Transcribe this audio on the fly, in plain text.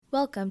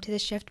Welcome to the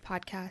Shift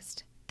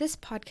Podcast. This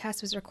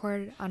podcast was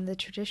recorded on the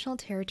traditional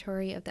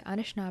territory of the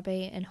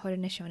Anishinaabe and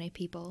Haudenosaunee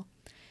people.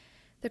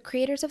 The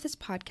creators of this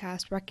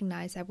podcast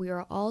recognize that we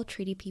are all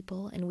treaty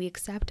people and we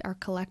accept our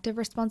collective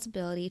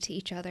responsibility to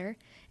each other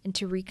and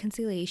to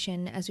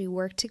reconciliation as we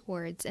work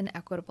towards an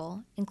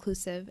equitable,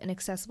 inclusive, and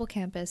accessible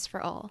campus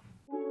for all.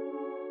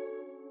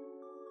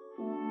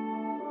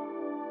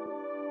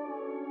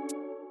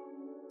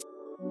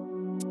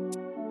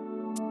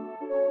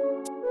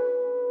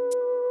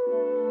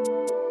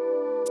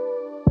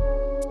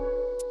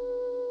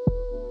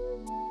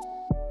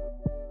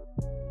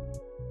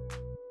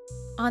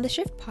 On the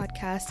Shift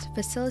podcast,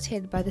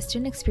 facilitated by the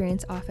Student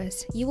Experience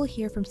Office, you will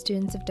hear from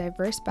students of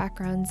diverse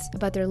backgrounds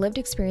about their lived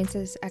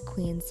experiences at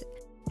Queen's,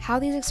 how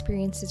these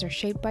experiences are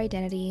shaped by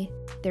identity,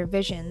 their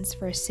visions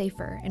for a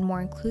safer and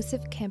more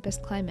inclusive campus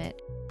climate,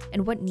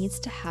 and what needs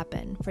to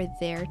happen for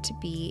there to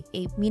be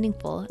a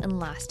meaningful and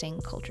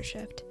lasting culture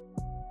shift.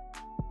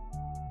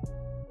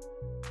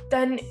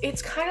 Then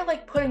it's kind of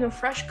like putting a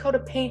fresh coat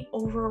of paint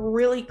over a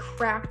really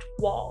cracked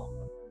wall.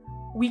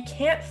 We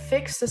can't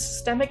fix the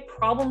systemic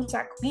problems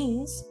at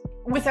Queen's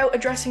without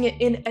addressing it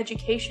in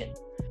education.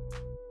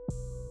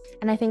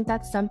 And I think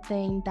that's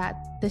something that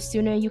the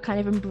sooner you kind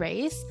of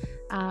embrace,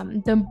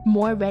 the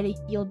more ready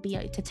you'll be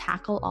to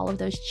tackle all of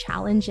those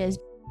challenges.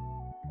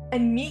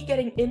 And me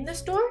getting in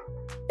this door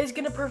is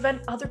going to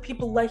prevent other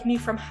people like me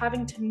from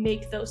having to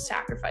make those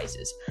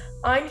sacrifices.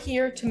 I'm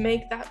here to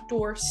make that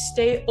door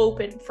stay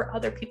open for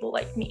other people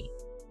like me.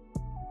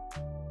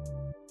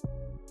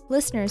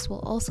 Listeners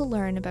will also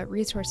learn about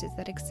resources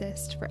that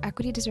exist for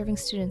equity-deserving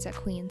students at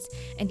Queen's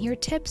and hear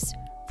tips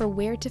for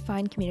where to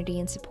find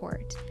community and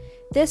support.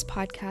 This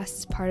podcast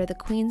is part of the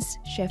Queen's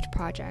Shift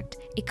Project,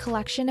 a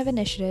collection of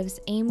initiatives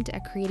aimed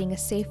at creating a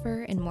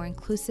safer and more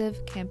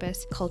inclusive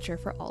campus culture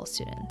for all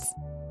students.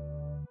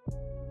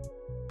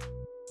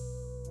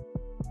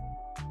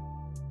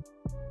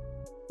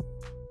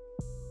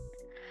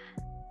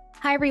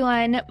 Hi,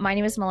 everyone. My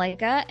name is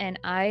Malaika, and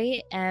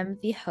I am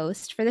the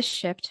host for the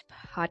Shift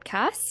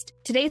podcast.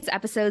 Today's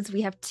episodes,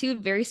 we have two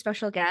very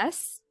special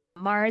guests,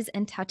 Mars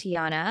and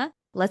Tatiana.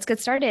 Let's get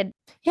started.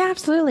 Yeah,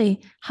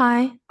 absolutely.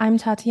 Hi, I'm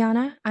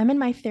Tatiana. I'm in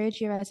my third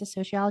year as a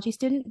sociology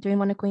student doing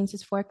one of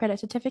Queen's 4 credit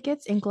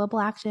certificates in global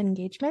action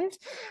engagement.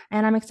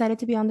 And I'm excited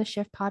to be on the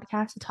Shift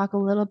podcast to talk a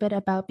little bit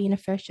about being a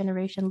first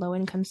generation low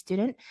income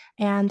student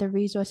and the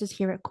resources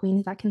here at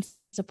Queen's that can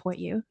support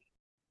you.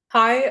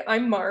 Hi,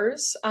 I'm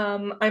Mars.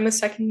 I'm a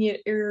second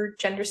year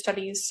gender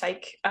studies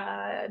psych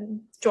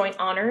joint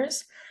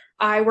honors.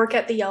 I work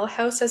at the Yellow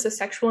House as a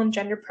sexual and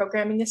gender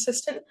programming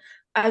assistant,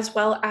 as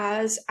well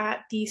as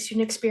at the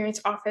Student Experience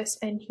Office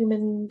and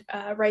Human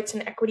Rights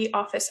and Equity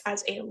Office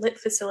as a lit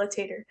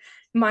facilitator.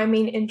 My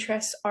main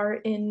interests are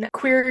in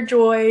queer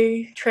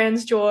joy,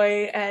 trans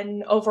joy,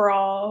 and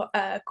overall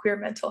queer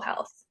mental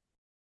health.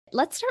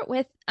 Let's start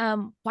with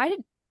why did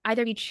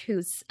either of you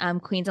choose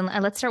Queen's? And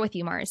let's start with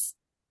you, Mars.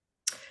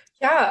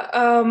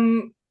 Yeah,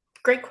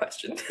 great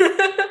question.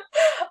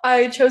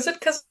 I chose it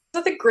because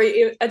of the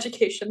great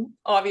education,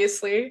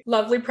 obviously,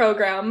 lovely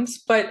programs,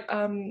 but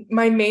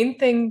my main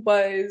thing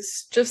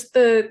was just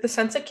the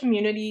sense of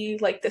community,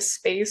 like the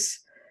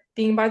space,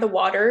 being by the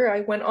water.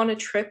 I went on a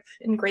trip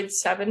in grade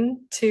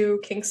 7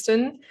 to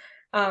Kingston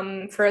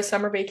for a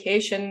summer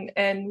vacation,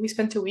 and we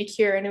spent a week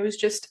here, and it was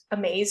just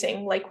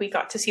amazing. Like, we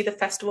got to see the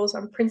festivals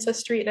on Princess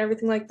Street and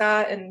everything like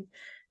that, and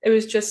it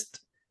was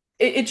just,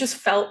 it just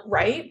felt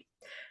right.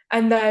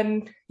 And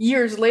then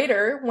years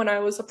later, when I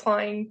was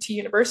applying to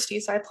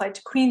universities, I applied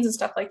to Queen's and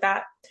stuff like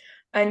that.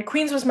 And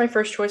Queen's was my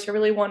first choice. I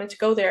really wanted to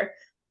go there.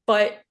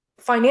 But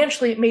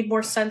financially, it made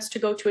more sense to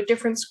go to a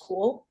different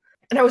school.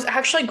 And I was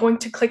actually going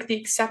to click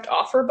the accept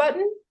offer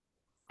button.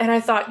 And I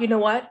thought, you know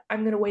what?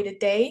 I'm going to wait a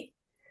day.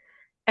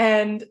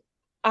 And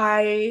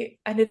I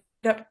ended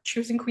up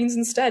choosing Queen's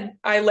instead.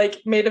 I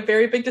made a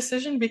very big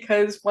decision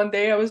because one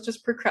day I was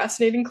just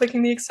procrastinating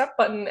clicking the accept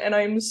button. And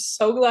I'm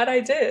so glad I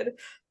did,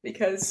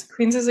 because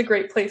Queen's is a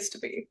great place to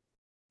be.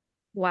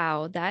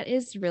 Wow, that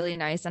is really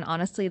nice. And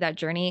honestly, that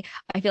journey,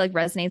 I feel like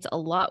resonates a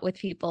lot with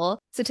people.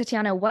 So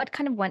Tatiana, what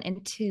kind of went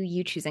into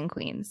you choosing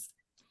Queen's?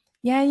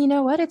 Yeah, you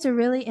know what? It's a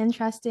really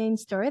interesting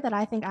story that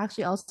I think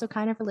actually also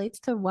kind of relates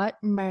to what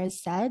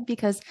Mars said,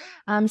 because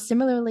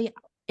similarly,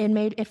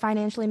 it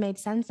financially made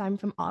sense. I'm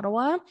from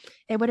Ottawa.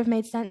 It would have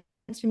made sense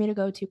for me to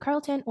go to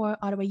Carleton or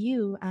Ottawa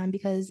U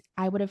because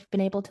I would have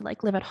been able to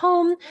live at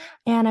home,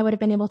 and I would have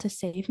been able to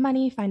save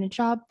money, find a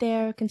job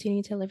there,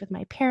 continue to live with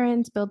my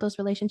parents, build those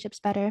relationships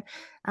better.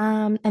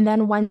 And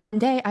then one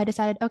day I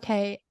decided,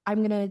 okay,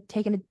 I'm going to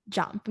take a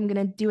jump. I'm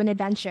going to do an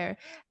adventure.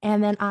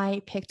 And then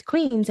I picked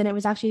Queen's, and it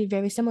was actually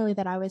very similarly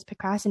that I was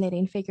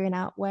procrastinating, figuring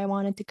out where I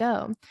wanted to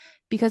go.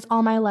 Because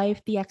all my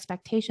life, the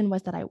expectation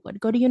was that I would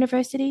go to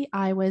university.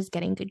 I was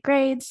getting good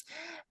grades,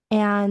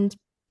 and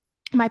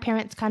my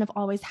parents kind of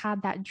always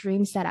had that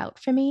dream set out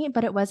for me,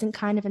 but it wasn't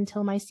kind of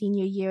until my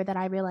senior year that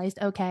I realized,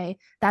 okay,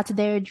 that's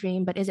their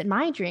dream, but is it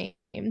my dream?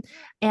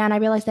 And I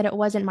realized that it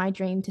wasn't my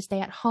dream to stay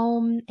at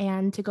home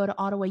and to go to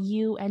Ottawa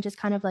U and just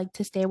kind of like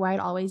to stay where I'd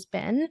always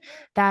been.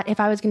 That if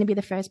I was going to be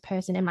the first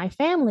person in my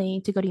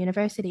family to go to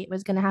university, it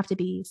was going to have to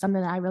be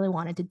something that I really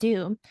wanted to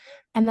do.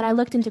 And then I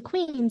looked into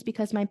Queens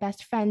because my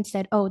best friend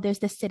said, "Oh, there's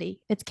this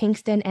city. It's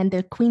Kingston, and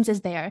the Queens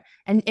is there."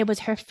 And it was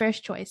her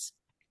first choice.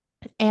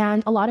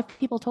 And a lot of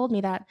people told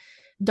me that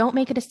don't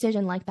make a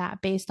decision like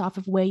that based off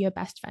of where your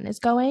best friend is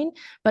going.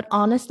 But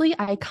honestly,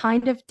 I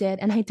kind of did,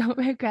 and I don't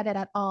regret it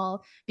at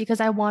all because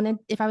I wanted,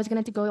 if I was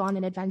going to go on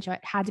an adventure, it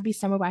had to be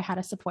somewhere where I had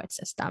a support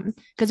system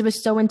because it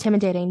was so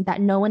intimidating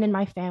that no one in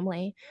my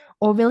family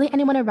or really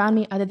anyone around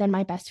me other than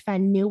my best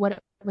friend knew what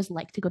it was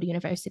like to go to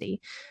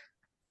university.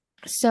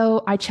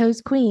 So I chose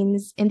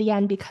Queens in the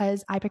end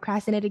because I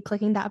procrastinated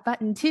clicking that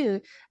button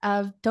too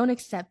of don't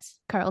accept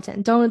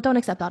Carleton, don't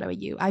accept Ottawa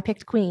U. I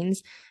picked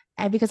Queens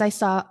because I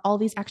saw all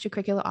these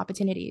extracurricular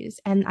opportunities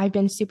and I've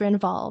been super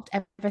involved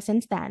ever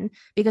since then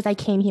because I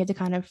came here to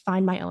kind of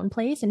find my own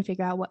place and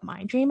figure out what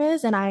my dream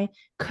is. And I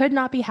could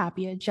not be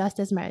happier, just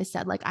as Mary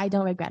said, like I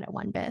don't regret it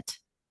one bit.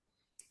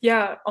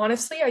 Yeah,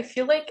 honestly, I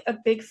feel like a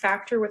big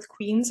factor with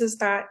Queens is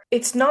that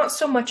it's not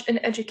so much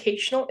an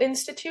educational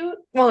institute.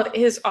 Well, it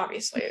is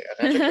obviously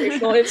an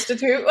educational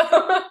institute,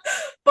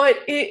 but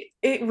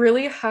it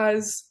really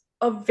has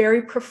a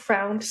very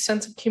profound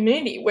sense of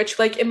community, which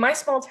like in my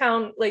small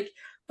town, like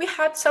we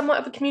had somewhat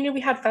of a community, we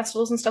had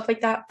festivals and stuff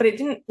like that, but it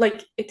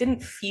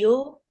didn't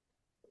feel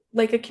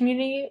like a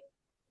community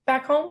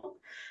back home.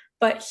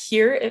 But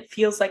here it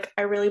feels like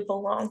I really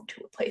belong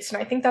to a place.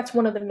 And I think that's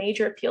one of the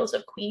major appeals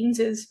of Queens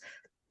is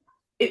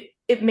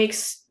it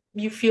makes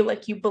you feel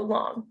like you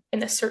belong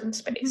in a certain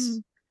space.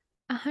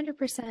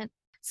 100%.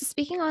 So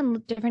speaking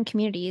on different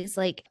communities,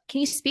 like,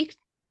 can you speak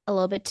a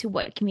little bit to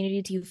what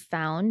communities you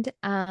found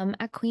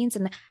at Queens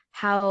and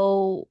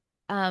how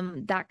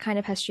that kind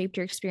of has shaped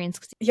your experience?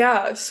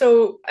 Yeah,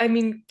 so I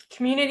mean,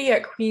 community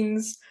at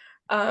Queens,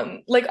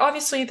 like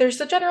obviously there's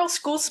the general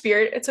school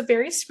spirit. It's a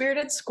very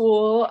spirited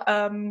school.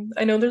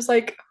 I know there's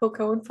like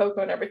Hoko and Foco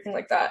and everything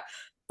like that.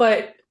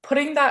 But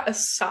putting that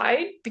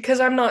aside, because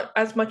I'm not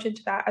as much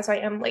into that as I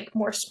am like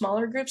more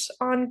smaller groups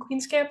on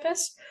Queens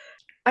campus,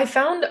 I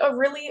found a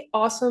really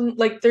awesome,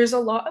 like there's a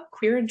lot of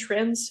queer and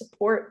trans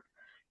support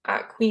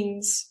at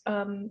Queens.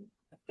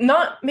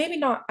 Not maybe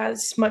not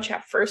as much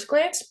at first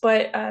glance,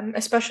 but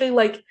especially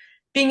like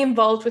being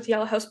involved with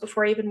Yellow House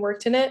before I even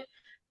worked in it.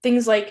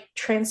 Things like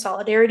trans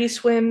solidarity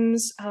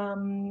swims,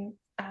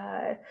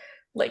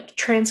 like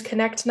trans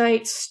connect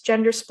nights,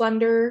 gender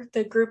splendor,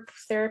 the group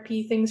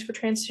therapy things for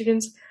trans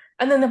students,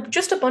 and then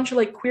just a bunch of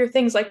like queer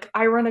things. Like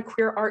I run a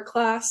queer art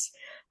class,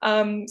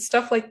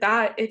 stuff like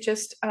that.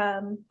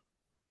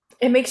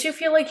 It makes you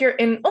feel like you're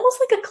in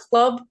almost like a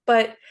club,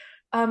 but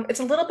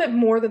it's a little bit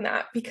more than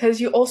that because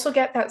you also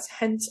get that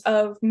sense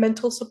of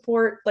mental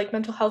support, like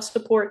mental health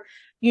support.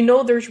 You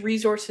know, there's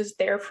resources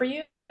there for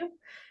you.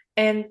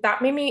 And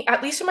that made me,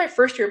 at least in my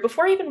first year,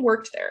 before I even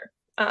worked there,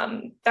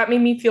 that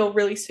made me feel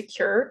really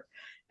secure.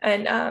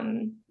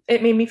 And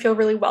it made me feel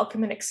really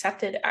welcome and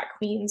accepted at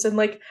Queens. And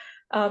like,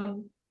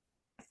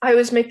 I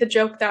always make the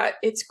joke that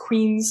it's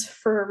Queens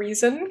for a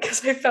reason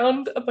because I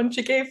found a bunch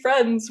of gay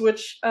friends,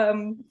 which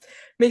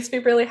makes me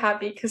really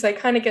happy because I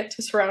kind of get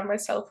to surround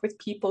myself with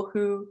people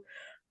who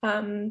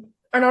are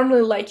not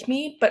only like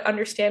me, but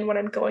understand what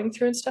I'm going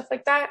through and stuff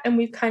like that. And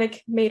we've kind of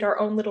made our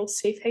own little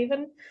safe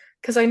haven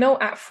because I know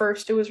at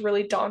first it was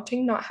really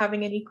daunting not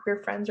having any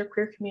queer friends or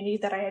queer community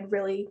that I'd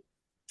really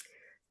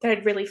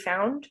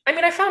found. I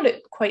mean, I found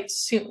it quite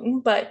soon,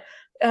 but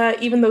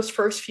even those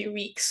first few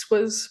weeks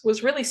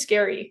was really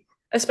scary,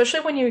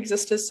 especially when you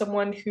exist as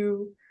someone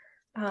who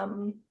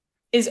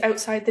is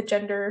outside the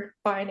gender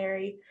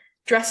binary,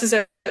 dresses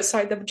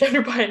outside the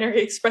gender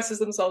binary, expresses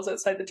themselves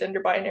outside the gender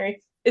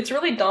binary. It's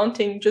really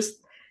daunting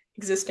just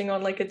existing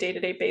on like a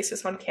day-to-day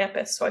basis on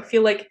campus. So I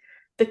feel like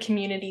the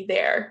community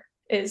there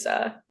is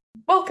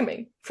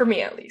welcoming for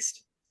me at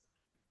least.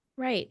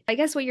 Right. I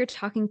guess what you're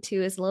talking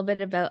to is a little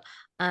bit about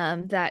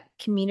that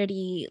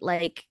community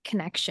like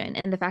connection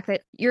and the fact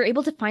that you're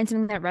able to find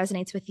something that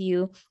resonates with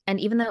you. And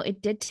even though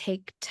it did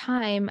take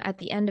time at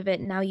the end of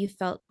it, now you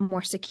felt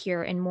more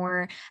secure and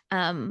more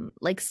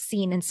like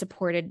seen and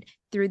supported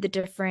through the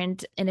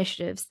different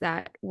initiatives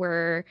that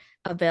were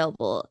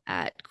available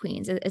at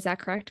Queens. Is that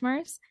correct,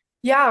 Mars?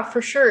 Yeah,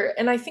 for sure.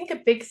 And I think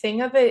a big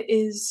thing of it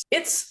is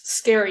it's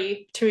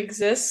scary to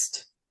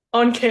exist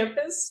on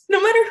campus,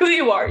 no matter who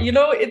you are. You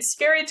know, it's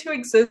scary to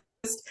exist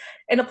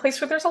in a place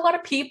where there's a lot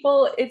of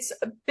people, it's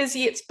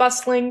busy, it's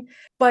bustling,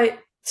 but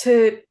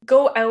to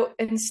go out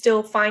and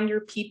still find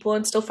your people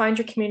and still find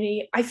your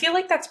community, I feel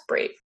like that's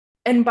brave.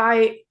 And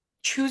by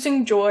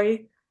choosing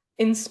joy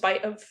in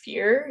spite of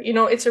fear, you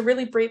know, it's a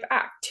really brave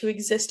act to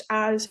exist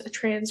as a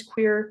trans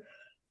queer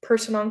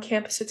person on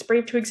campus. It's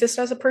brave to exist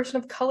as a person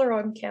of color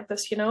on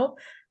campus, you know,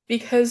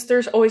 because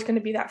there's always going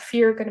to be that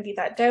fear, going to be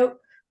that doubt.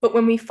 But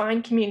when we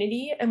find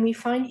community and we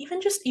find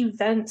even just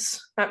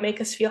events that make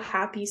us feel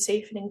happy,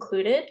 safe, and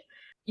included,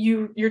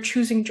 you're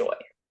choosing joy.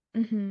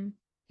 Mm-hmm.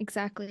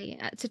 Exactly.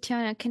 So,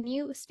 Tiana, can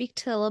you speak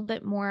to a little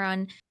bit more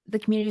on the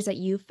communities that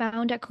you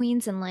found at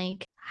Queens and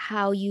like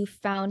how you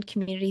found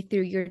community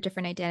through your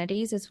different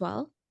identities as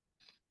well?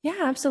 Yeah,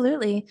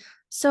 absolutely.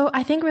 So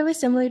I think really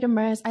similar to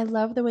Mers, I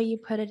love the way you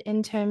put it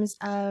in terms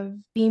of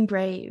being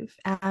brave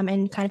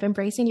and kind of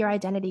embracing your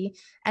identity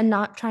and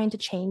not trying to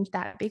change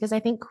that because I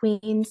think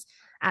Queens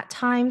at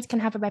times can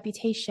have a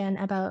reputation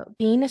about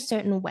being a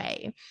certain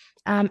way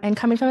and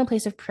coming from a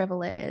place of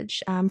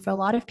privilege for a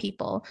lot of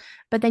people.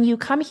 But then you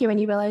come here and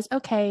you realize,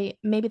 okay,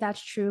 maybe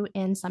that's true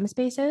in some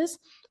spaces,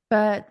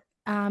 but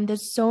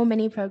there's so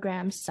many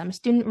programs, some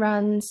student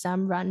run,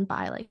 some run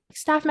by like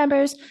staff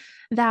members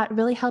that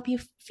really help you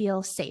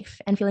feel safe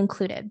and feel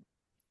included.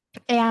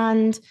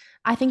 And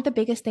I think the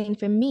biggest thing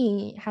for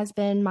me has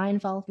been my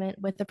involvement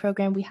with the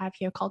program we have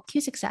here called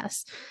Q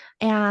Success.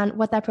 And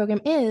what that program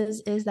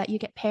is that you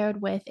get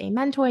paired with a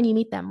mentor and you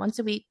meet them once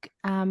a week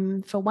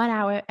for 1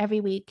 hour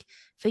every week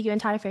for your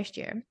entire first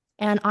year.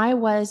 And I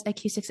was a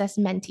Q Success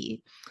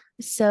mentee.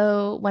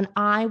 So when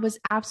I was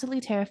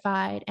absolutely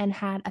terrified and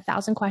had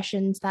 1,000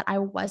 questions that I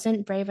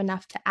wasn't brave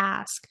enough to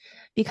ask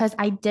because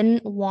I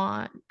didn't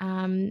want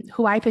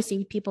who I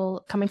perceived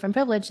people coming from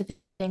privilege to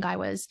think I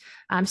was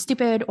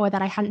stupid or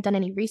that I hadn't done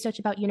any research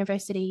about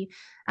university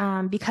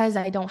because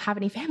I don't have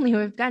any family who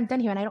have done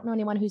here and I don't know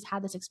anyone who's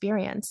had this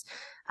experience.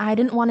 I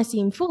didn't want to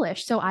seem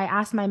foolish. So I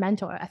asked my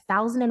mentor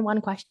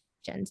 1,001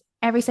 questions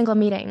every single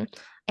meeting.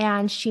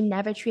 And she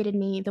never treated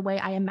me the way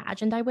I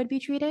imagined I would be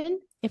treated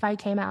if I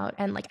came out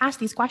and like asked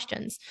these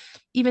questions.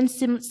 Even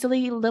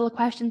silly little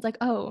questions like,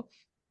 oh,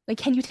 like,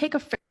 can you take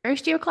a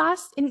first year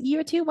class in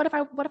year two? What if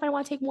I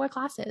want to take more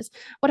classes?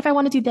 What if I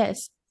want to do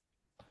this?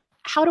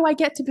 How do I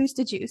get to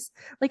Booster Juice?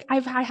 Like I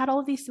had all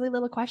of these silly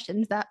little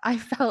questions that I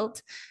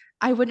felt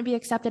I wouldn't be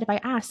accepted if I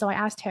asked. So I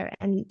asked her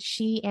and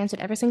she answered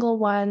every single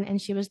one.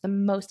 And she was the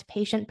most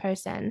patient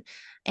person.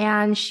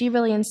 And she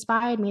really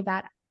inspired me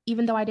that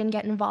even though I didn't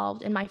get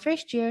involved in my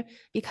first year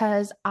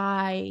because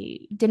I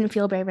didn't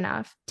feel brave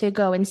enough to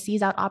go and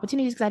seize out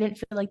opportunities because I didn't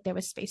feel like there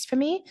was space for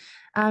me.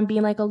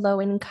 Being like a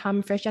low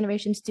income first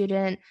generation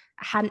student,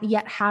 I hadn't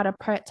yet had a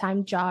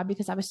part-time job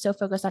because I was so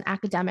focused on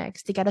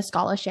academics to get a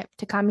scholarship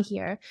to come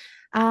here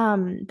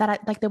that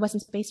like there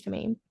wasn't space for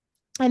me.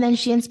 And then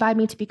she inspired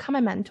me to become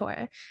a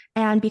mentor.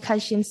 And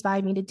because she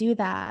inspired me to do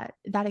that,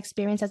 that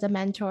experience as a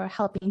mentor,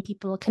 helping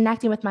people,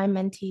 connecting with my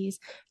mentees,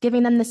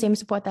 giving them the same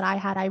support that I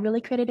had, I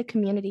really created a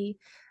community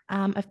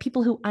of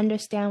people who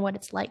understand what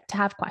it's like to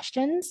have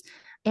questions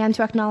and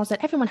to acknowledge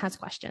that everyone has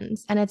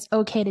questions and it's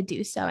okay to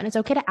do so and it's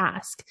okay to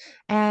ask.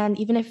 And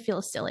even if it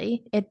feels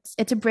silly,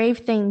 it's a brave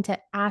thing to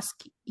ask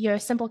your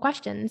simple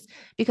questions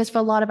because for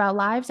a lot of our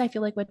lives, I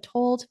feel like we're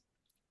told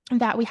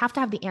that we have to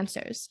have the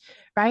answers,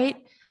 right?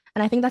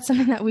 And I think that's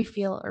something that we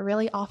feel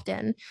really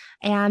often.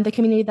 And the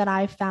community that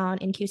I've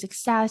found in Q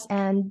Success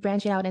and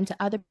branching out into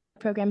other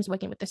programs,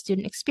 working with the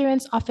Student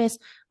Experience Office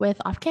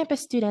with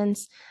off-campus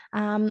students,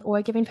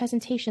 or giving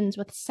presentations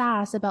with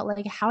SAS about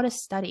like how to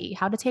study,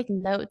 how to take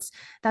notes.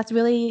 That's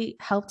really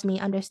helped me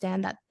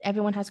understand that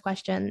everyone has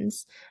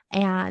questions,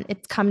 and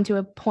it's come to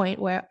a point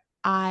where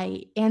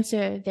I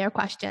answer their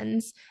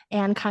questions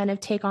and kind of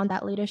take on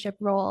that leadership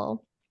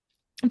role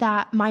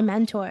that my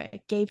mentor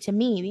gave to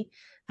me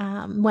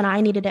when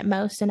I needed it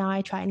most. And now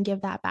I try and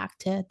give that back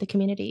to the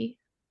community.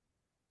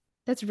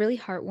 That's really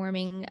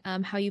heartwarming,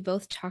 how you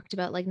both talked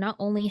about like not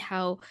only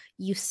how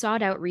you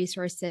sought out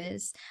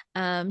resources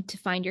to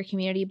find your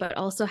community, but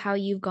also how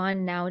you've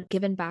gone now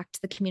given back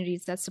to the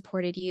communities that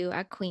supported you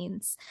at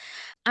Queens.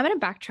 I'm going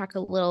to backtrack a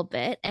little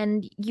bit.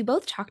 And you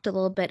both talked a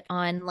little bit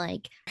on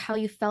like how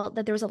you felt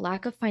that there was a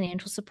lack of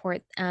financial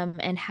support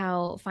and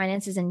how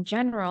finances in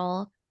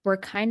general were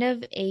kind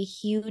of a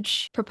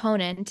huge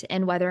proponent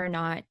in whether or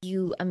not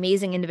you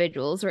amazing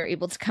individuals were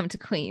able to come to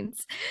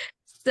Queens.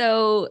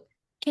 So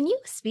can you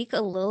speak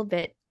a little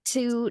bit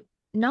to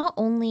not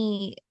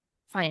only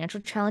financial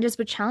challenges,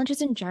 but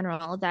challenges in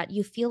general that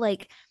you feel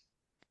like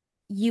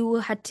you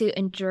had to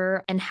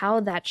endure and how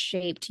that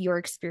shaped your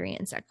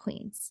experience at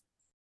Queens?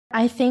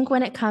 I think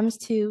when it comes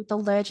to the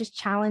largest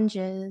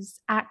challenges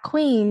at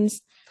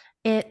Queens,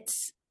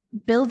 it's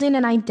building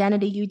an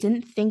identity you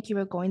didn't think you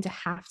were going to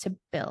have to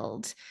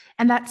build.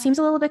 And that seems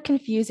a little bit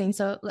confusing.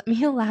 So let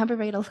me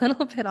elaborate a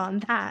little bit on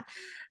that.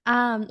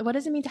 What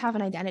does it mean to have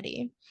an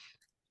identity?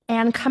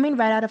 And coming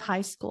right out of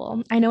high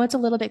school, I know it's a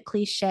little bit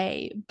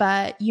cliche,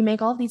 but you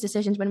make all of these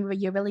decisions when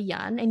you're really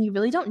young and you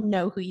really don't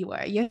know who you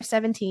are. You're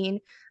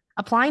 17,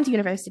 applying to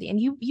university, and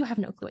you have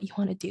no clue what you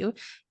want to do.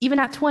 Even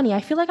at 20,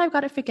 I feel like I've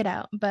got it figured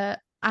out,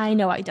 but I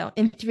know I don't.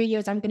 In 3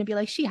 years, I'm going to be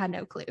like, she had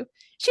no clue.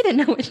 She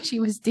didn't know what she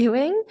was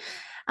doing.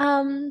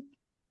 Um,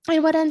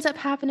 and what ends up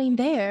happening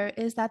there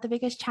is that the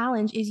biggest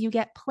challenge is you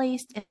get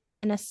placed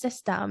in a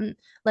system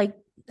like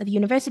the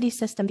university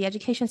system, the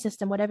education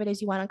system, whatever it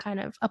is you want to kind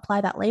of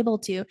apply that label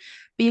to,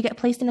 but you get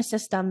placed in a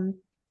system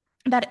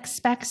that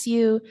expects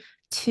you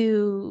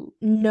to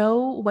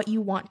know what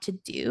you want to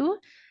do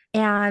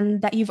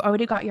and that you've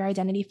already got your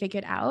identity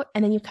figured out.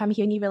 And then you come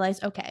here and you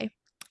realize, okay,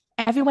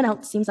 everyone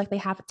else seems like they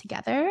have it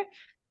together.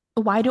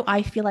 Why do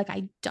I feel like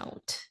I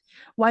don't?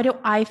 Why do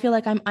I feel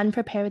like I'm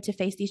unprepared to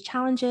face these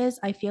challenges?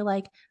 I feel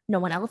like no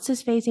one else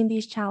is facing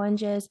these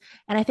challenges.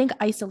 And I think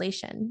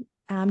isolation,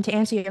 to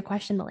answer your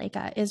question,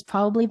 Malika, is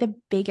probably the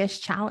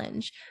biggest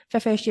challenge for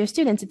first year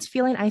students. It's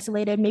feeling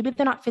isolated. Maybe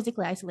they're not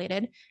physically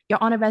isolated.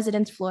 You're on a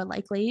residence floor,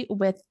 likely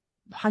with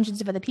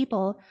hundreds of other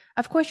people.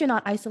 Of course, you're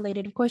not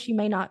isolated. Of course, you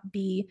may not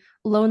be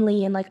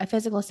lonely in like a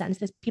physical sense.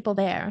 There's people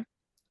there.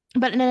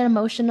 But in an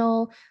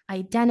emotional,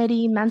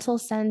 identity, mental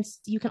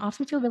sense, you can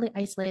often feel really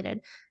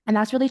isolated. And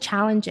that's really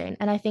challenging.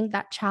 And I think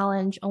that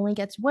challenge only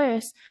gets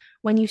worse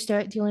when you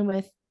start dealing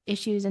with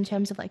issues in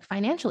terms of like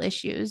financial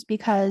issues,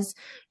 because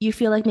you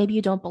feel like maybe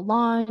you don't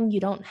belong, you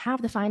don't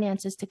have the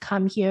finances to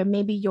come here.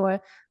 Maybe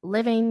you're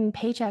living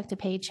paycheck to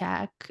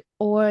paycheck,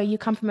 or you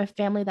come from a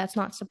family that's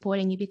not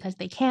supporting you because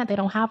they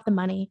don't have the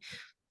money.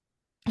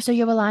 So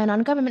you're relying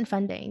on government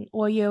funding,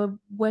 or you're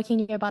working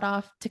your butt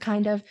off to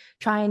kind of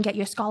try and get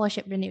your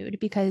scholarship renewed,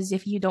 because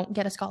if you don't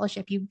get a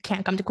scholarship, you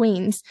can't come to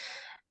Queens.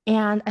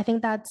 And I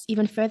think that's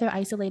even further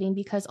isolating,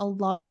 because a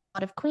lot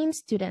of Queens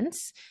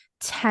students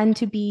tend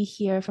to be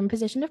here from a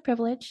position of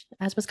privilege,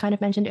 as was kind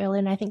of mentioned earlier.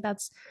 And I think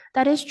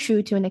that is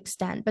true to an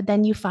extent. But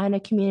then you find a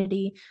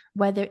community,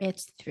 whether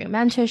it's through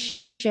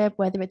mentorship,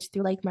 whether it's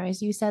through, like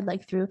Mars, you said,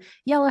 like through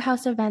Yellow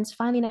House events,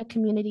 finding a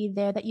community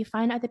there that you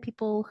find other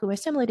people who are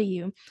similar to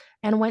you.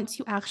 And once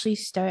you actually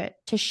start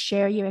to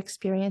share your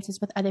experiences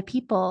with other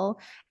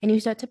people and you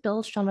start to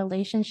build strong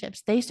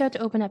relationships, they start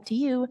to open up to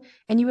you,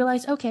 and you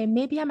realize, okay,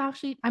 maybe I'm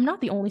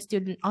not the only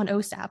student on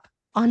OSAP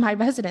on my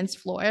residence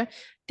floor.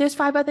 There's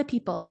 5 other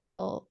people,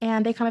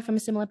 and they come from a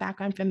similar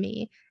background from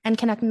me and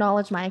can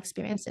acknowledge my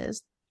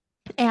experiences.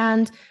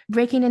 And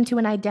breaking into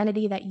an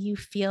identity that you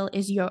feel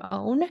is your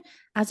own,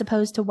 as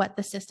opposed to what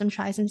the system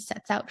tries and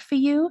sets out for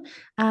you,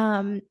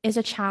 is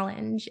a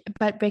challenge.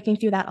 But breaking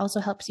through that also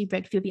helps you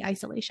break through the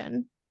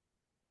isolation.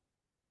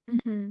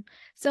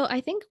 So I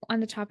think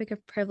on the topic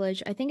of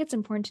privilege, I think it's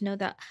important to know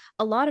that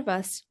a lot of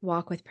us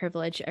walk with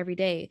privilege every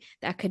day.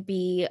 That could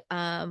be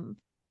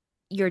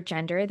your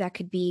gender, that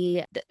could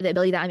be the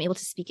ability that I'm able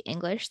to speak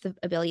English, the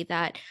ability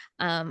that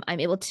I'm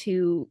able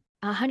to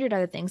 100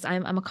 other things.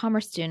 I'm a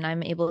commerce student.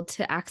 I'm able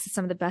to access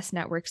some of the best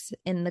networks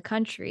in the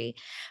country.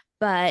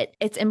 But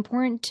it's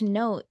important to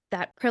note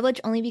that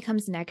privilege only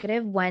becomes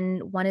negative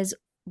when one is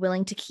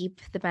willing to keep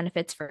the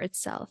benefits for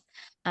itself,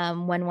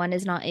 when one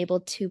is not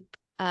able to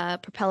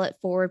propel it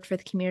forward for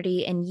the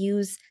community and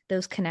use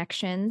those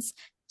connections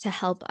to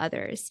help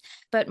others.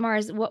 But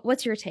Mars,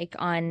 what's your take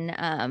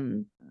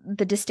on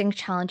the distinct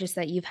challenges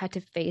that you've had to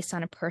face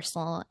on a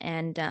personal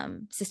and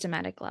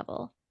systematic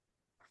level?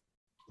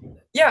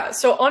 Yeah,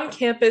 so on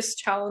campus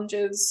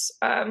challenges,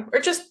 or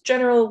just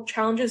general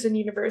challenges in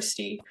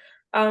university,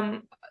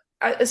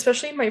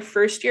 especially in my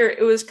first year,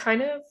 it was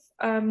kind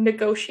of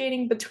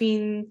negotiating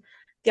between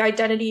the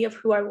identity of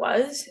who I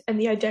was and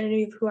the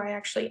identity of who I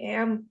actually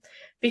am.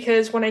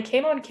 Because when I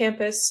came on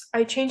campus,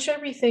 I changed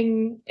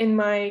everything in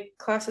my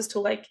classes to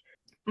like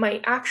my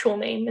actual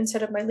name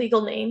instead of my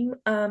legal name.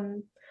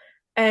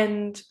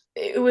 And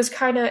it was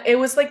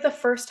like the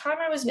first time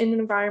I was in an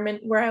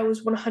environment where I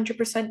was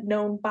 100%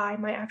 known by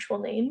my actual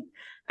name.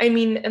 I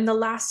mean, in the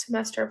last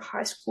semester of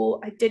high school,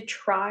 I did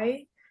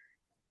try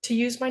to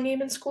use my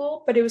name in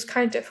school, but it was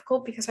kind of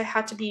difficult because I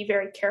had to be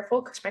very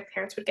careful because my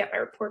parents would get my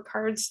report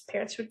cards,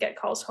 parents would get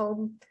calls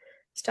home,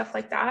 stuff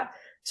like that.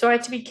 So I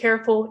had to be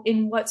careful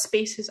in what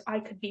spaces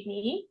I could be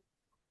me.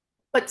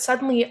 But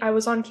suddenly I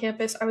was on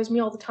campus, I was me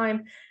all the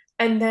time.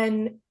 And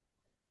then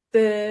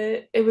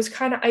it was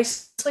kind of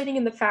isolating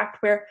in the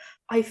fact where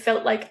I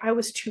felt like I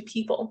was 2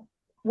 people,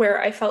 where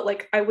I felt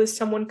like I was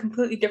someone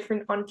completely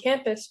different on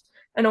campus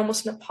and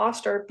almost an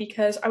imposter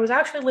because I was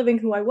actually living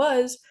who I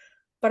was,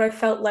 but I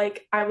felt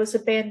like I was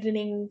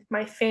abandoning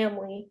my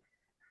family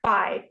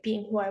by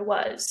being who I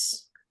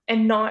was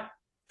and not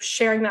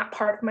sharing that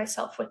part of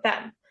myself with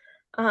them.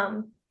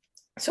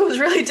 So it was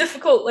really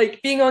difficult,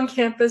 like being on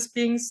campus,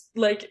 being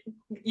like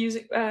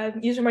using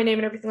my name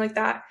and everything like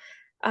that,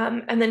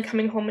 and then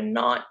coming home and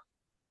not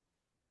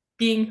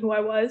being who I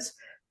was.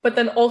 But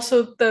then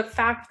also the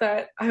fact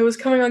that I was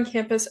coming on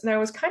campus and I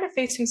was kind of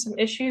facing some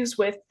issues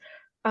with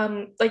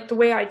like the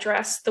way I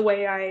dress, the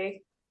way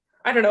I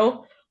don't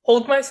know,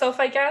 hold myself,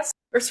 I guess.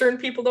 Or certain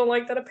people don't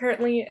like that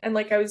apparently. And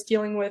like I was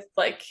dealing with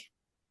like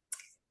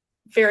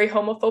very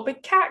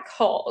homophobic cat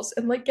calls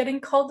and like getting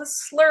called a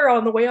slur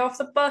on the way off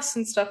the bus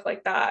and stuff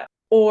like that.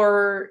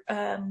 Or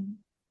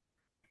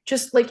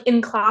just like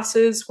in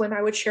classes when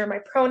I would share my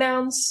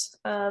pronouns,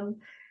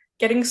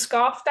 getting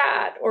scoffed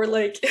at, or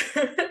like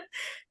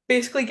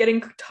basically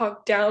getting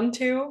talked down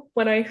to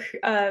when I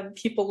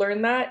people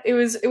learn that. It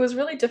was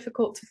really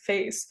difficult to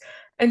face.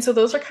 And so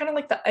those are kind of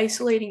like the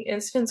isolating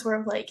incidents where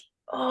I'm like,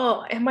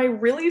 oh, am I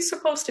really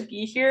supposed to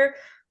be here?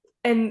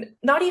 And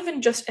not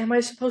even just am I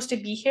supposed to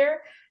be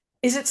here?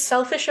 Is it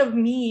selfish of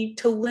me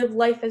to live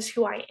life as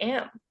who I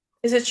am?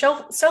 Is it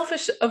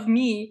selfish of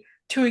me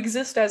to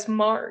exist as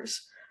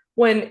Mars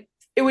when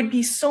it would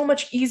be so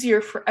much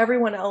easier for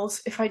everyone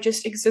else if I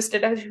just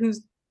existed as who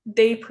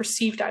they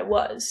perceived I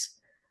was?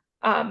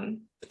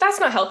 But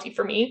that's not healthy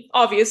for me,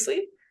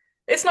 obviously.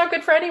 it's not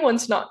good for anyone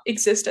to not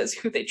exist as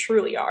who they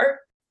truly are.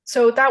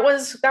 So that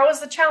was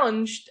the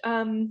challenge,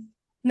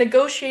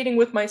 negotiating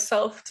with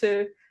myself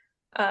to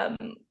um,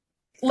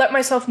 let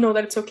myself know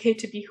that it's okay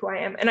to be who I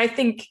am. And I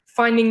think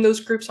finding those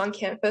groups on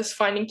campus,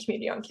 finding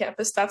community on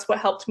campus, that's what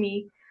helped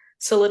me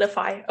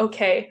solidify,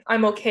 okay,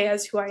 I'm okay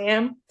as who I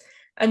am.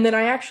 And then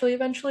I actually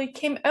eventually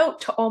came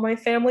out to all my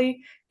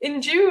family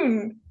in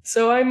June.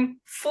 So I'm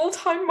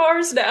full-time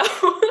Mars now.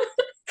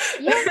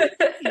 Yeah.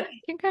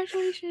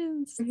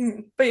 Congratulations.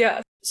 But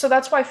yeah, so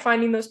that's why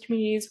finding those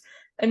communities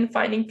and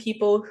finding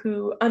people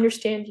who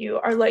understand you,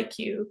 are like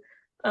you,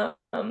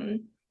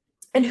 um,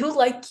 and who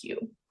like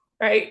you,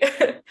 right?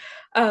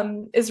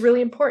 Is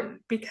really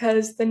important,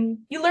 because then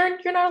you learn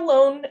you're not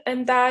alone,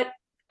 and that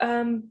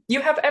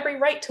you have every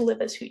right to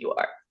live as who you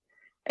are.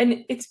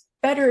 And it's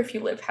better if you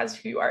live as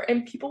who you are,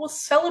 and people will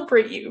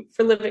celebrate you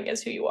for living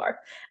as who you are.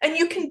 And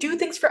you can do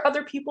things for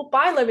other people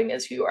by living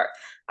as who you are.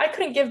 I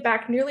couldn't give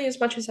back nearly as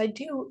much as I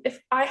do if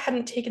I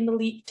hadn't taken the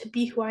leap to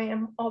be who I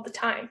am all the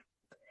time.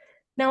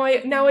 Now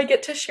I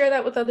get to share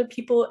that with other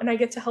people, and I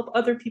get to help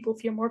other people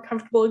feel more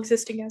comfortable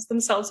existing as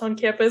themselves on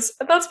campus.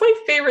 And that's my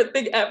favorite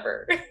thing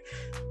ever.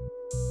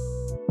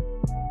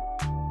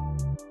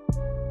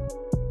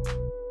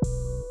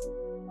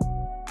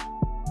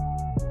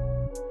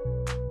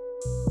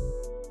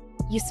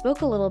 You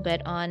spoke a little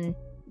bit on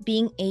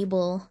being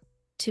able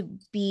to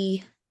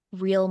be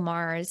real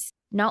Mars,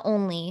 not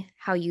only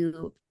how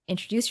you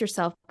introduce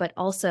yourself, but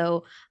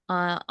also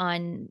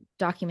on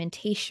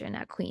documentation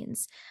at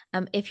Queen's.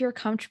 If you're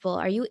comfortable,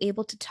 are you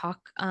able to talk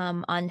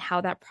on how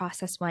that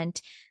process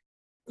went?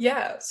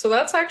 Yeah, so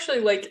that's actually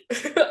like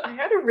I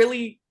had a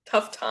really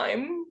tough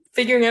time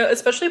figuring out,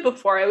 especially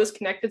before I was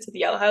connected to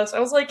the Yale House. I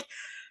was like,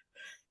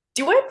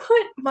 do I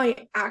put my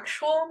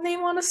actual name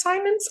on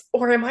assignments,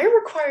 or am I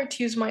required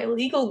to use my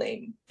legal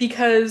name?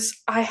 Because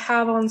I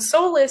have on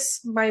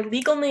Solus, my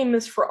legal name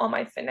is for all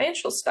my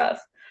financial stuff,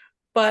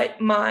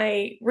 but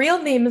my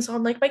real name is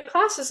on like my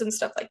classes and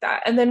stuff like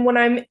that. And then when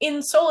I'm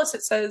in Solus,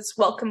 it says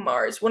Welcome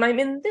Mars. When I'm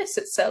in this,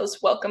 it says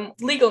Welcome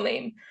legal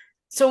name.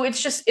 So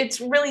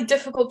it's really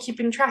difficult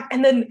keeping track.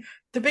 And then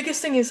the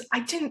biggest thing is I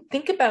didn't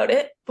think about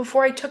it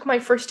before I took my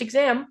first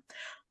exam.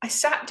 I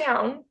sat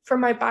down for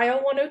my Bio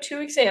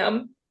 102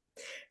 exam.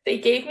 They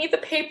gave me the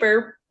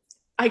paper.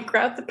 I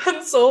grabbed the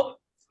pencil,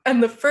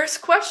 and the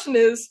first question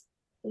is,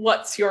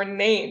 what's your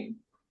name?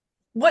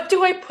 What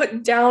do I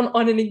put down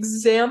on an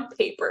exam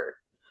paper?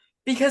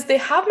 Because they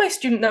have my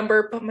student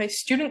number, but my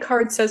student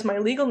card says my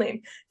legal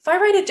name. If I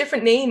write a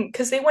different name,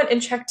 because they went and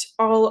checked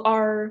all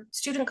our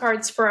student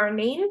cards for our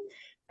name,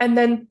 and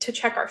then to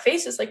check our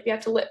faces, like we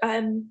had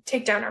to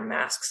take down our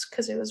masks,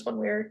 because it was when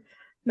we were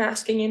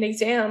masking in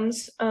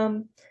exams.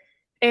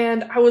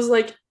 And I was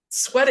like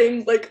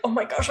sweating, like, oh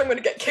my gosh, I'm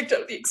gonna get kicked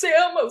out of the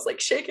exam. I was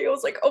like shaking. I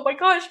was like, oh my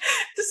gosh,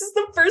 this is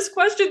the first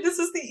question. This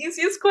is the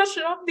easiest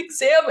question on the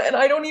exam, and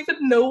I don't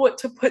even know what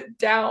to put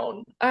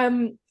down. I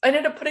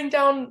ended up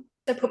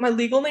I put my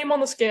legal name on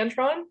the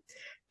Scantron,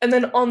 and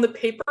then on the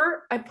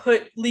paper, I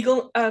put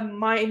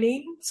my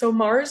name, so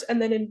Mars,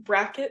 and then in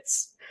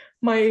brackets,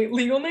 my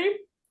legal name.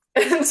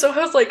 And so I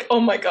was like, oh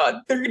my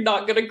God, they're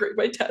not gonna grade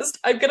my test.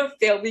 I'm gonna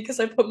fail because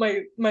I put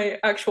my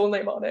actual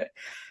name on it.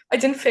 I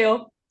didn't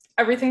fail.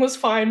 Everything was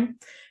fine.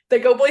 They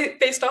go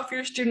based off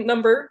your student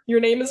number.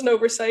 Your name is an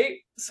oversight.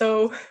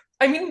 So,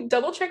 I mean,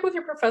 double check with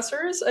your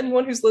professors,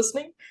 anyone who's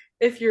listening,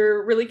 if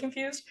you're really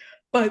confused.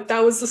 But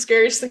that was the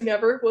scariest thing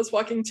ever, was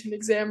walking to an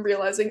exam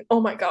realizing,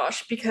 oh my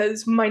gosh,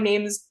 because my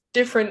name is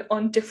different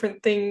on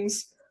different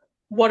things.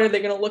 What are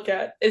they going to look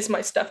at? Is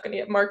my stuff going to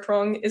get marked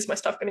wrong? Is my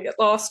stuff going to get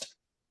lost?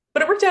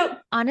 But it worked out.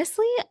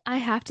 Honestly, I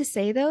have to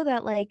say though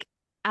that like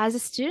as a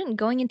student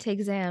going into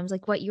exams,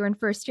 like what you were in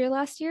first year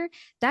last year,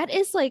 that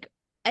is like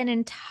an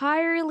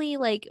entirely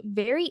like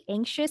very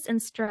anxious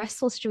and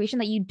stressful situation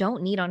that you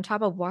don't need on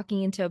top of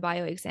walking into a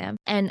bio exam.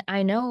 And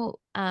I know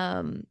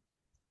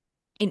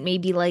it may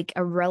be like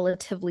a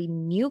relatively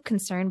new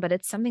concern, but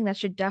it's something that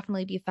should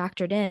definitely be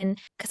factored in,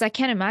 because I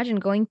can't imagine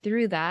going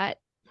through that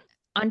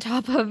on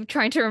top of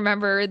trying to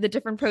remember the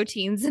different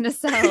proteins in a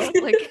cell.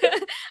 Like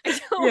I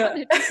don't Yeah.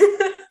 want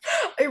to.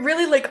 I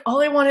really like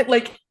all I wanted,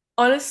 like,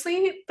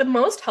 honestly, the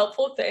most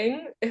helpful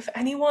thing, if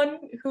anyone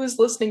who is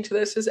listening to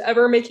this is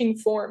ever making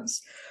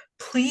forms,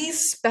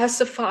 please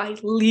specify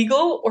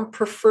legal or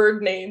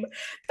preferred name.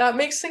 That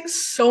makes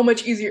things so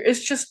much easier.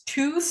 It's just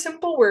two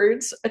simple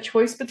words, a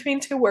choice between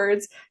two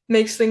words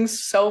makes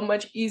things so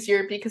much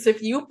easier, because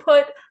if you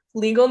put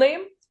legal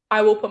name,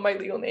 I will put my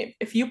legal name.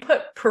 If you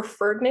put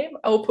preferred name,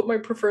 I will put my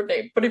preferred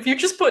name. But if you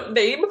just put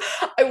name,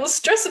 I will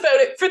stress about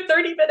it for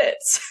 30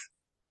 minutes.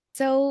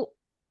 So,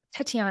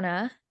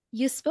 Tatiana,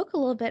 you spoke a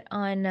little bit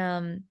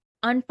on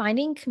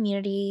finding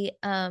community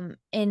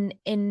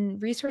in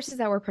resources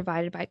that were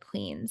provided by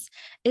Queens.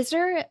 Is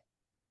there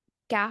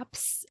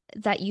gaps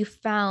that you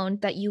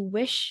found that you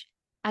wish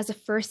as a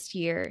first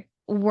year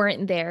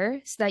weren't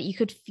there so that you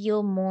could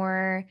feel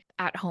more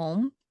at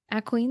home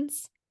at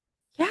Queens?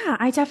 Yeah,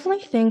 I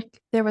definitely think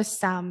there was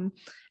some.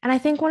 And I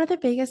think one of the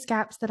biggest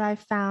gaps that I've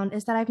found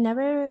is that I've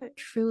never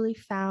truly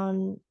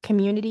found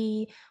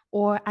community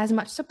or as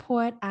much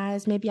support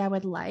as maybe I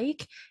would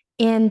like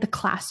in the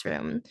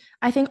classroom.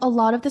 I think a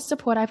lot of the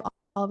support I've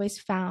always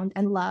found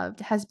and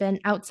loved has been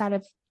outside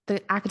of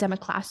the academic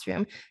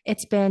classroom.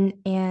 It's been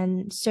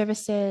in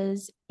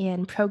services,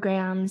 in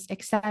programs,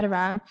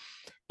 etc.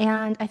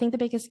 And I think the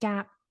biggest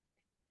gap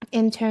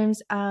in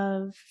terms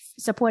of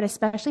support,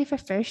 especially for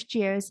first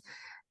years,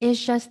 is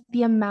just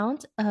the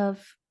amount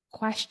of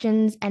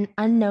questions and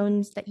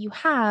unknowns that you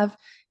have.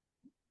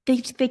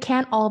 They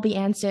can't all be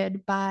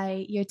answered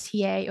by your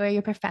TA or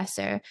your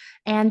professor.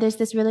 And there's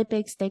this really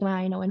big stigma,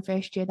 I know, in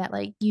first year that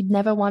like you'd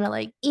never want to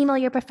like email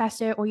your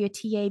professor or your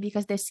TA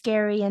because they're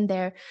scary and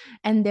they're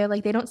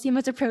like they don't seem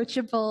as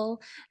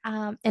approachable.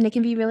 And it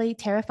can be really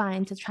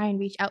terrifying to try and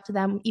reach out to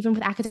them, even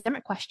with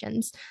academic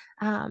questions.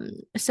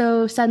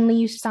 So suddenly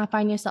you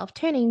find yourself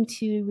turning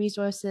to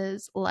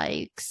resources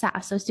like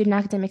SAS, so Student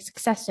Academic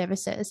Success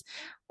Services,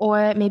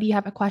 or maybe you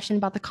have a question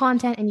about the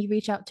content and you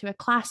reach out to a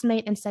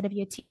classmate instead of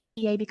your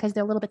TA because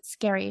they're a little bit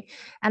scary.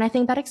 And I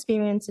think that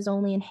experience is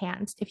only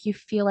enhanced if you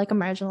feel like a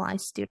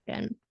marginalized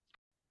student.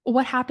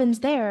 What happens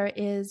there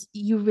is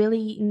you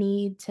really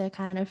need to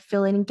kind of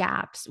fill in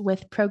gaps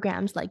with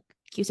programs like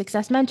Q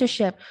Success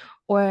Mentorship,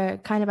 or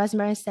kind of, as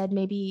Mara said,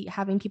 maybe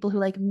having people who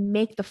like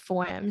make the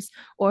forms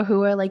or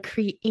who are like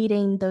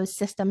creating those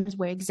systems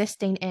we're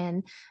existing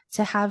in,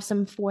 to have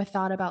some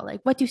forethought about like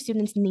what do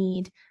students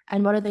need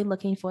and what are they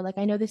looking for. Like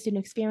I know the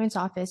Student Experience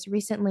Office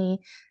recently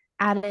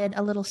added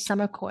a little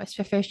summer course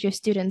for first year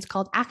students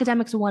called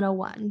Academics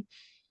 101.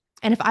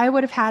 And if I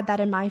would have had that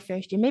in my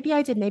first year, maybe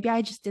I did, maybe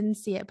I just didn't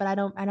see it, but I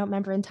don't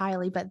remember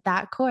entirely. But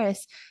that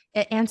course,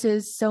 it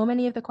answers so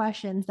many of the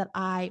questions that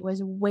I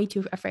was way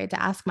too afraid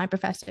to ask my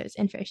professors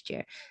in first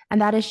year.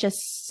 And that is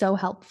just so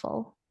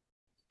helpful.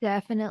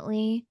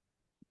 Definitely,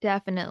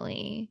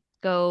 definitely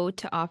go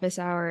to office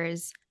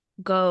hours.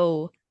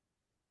 Go.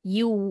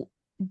 You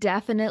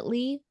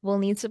definitely will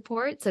need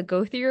support. So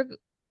go through your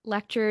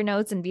lecture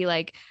notes and be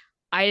like,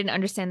 I didn't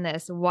understand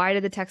this. Why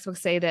did the textbook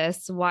say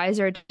this? Why is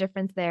there a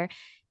difference there?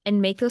 And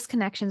make those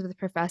connections with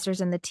professors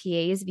and the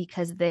TAs,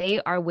 because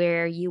they are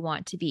where you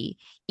want to be.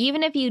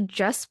 Even if you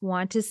just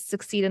want to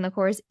succeed in the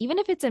course, even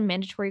if it's a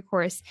mandatory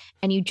course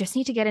and you just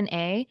need to get an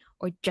A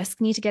or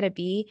just need to get a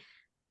B,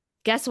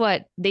 guess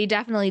what? They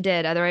definitely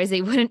did. Otherwise,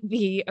 they wouldn't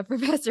be a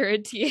professor or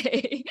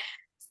TA.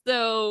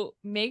 So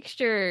make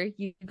sure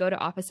you go to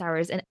office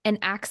hours and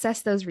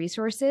access those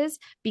resources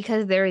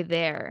because they're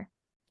there.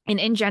 And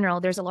in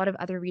general, there's a lot of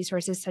other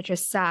resources such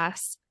as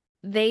SAS.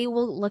 They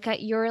will look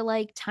at your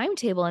like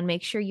timetable and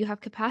make sure you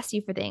have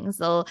capacity for things.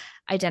 They'll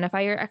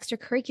identify your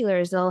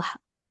extracurriculars. They'll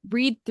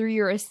read through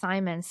your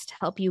assignments to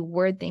help you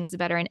word things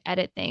better and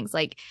edit things.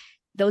 Like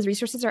those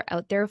resources are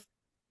out there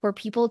for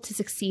people to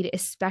succeed,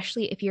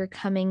 especially if you're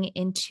coming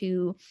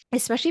into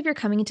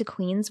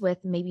Queens with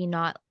maybe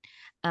not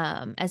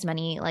as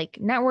many like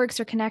networks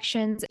or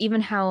connections.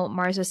 Even how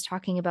Mars was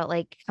talking about,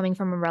 like coming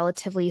from a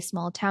relatively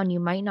small town, you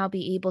might not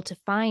be able to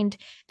find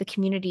the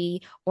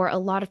community or a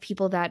lot of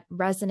people that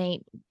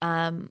resonate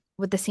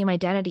with the same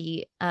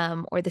identity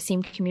or the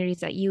same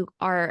communities that you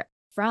are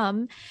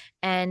from.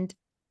 And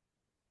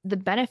the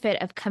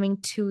benefit of coming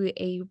to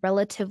a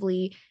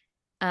relatively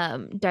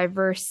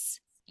diverse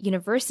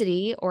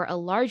university or a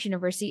large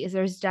university is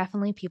there's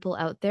definitely people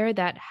out there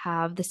that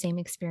have the same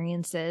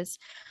experiences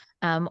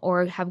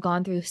or have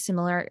gone through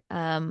similar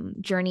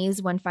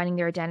journeys when finding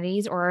their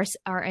identities or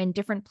are in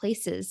different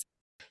places.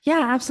 Yeah,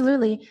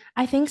 absolutely.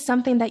 I think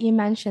something that you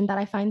mentioned that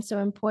I find so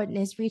important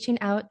is reaching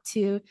out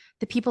to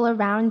the people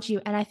around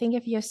you. And I think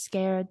if you're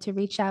scared to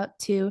reach out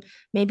to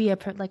maybe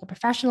like a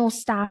professional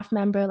staff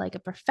member, like a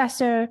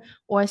professor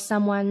or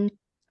someone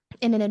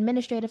in an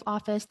administrative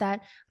office,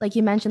 that like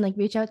you mentioned, like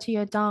reach out to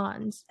your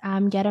dons,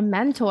 get a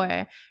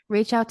mentor,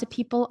 reach out to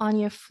people on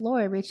your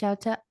floor, reach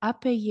out to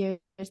upper years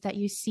that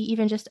you see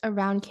even just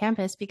around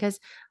campus, because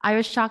I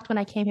was shocked when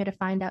I came here to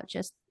find out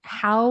just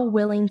how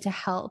willing to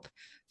help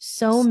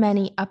so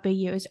many upper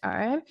years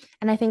are.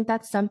 And I think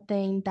that's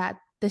something that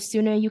the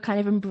sooner you kind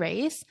of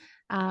embrace,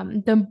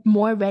 the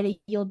more ready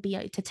you'll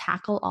be to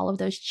tackle all of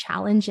those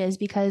challenges,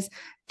 because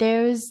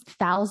there's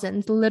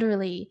thousands,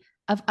 literally,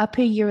 of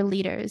upper year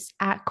leaders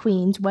at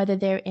Queens, whether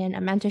they're in a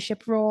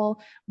mentorship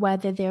role,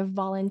 whether they're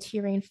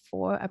volunteering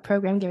for a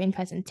program giving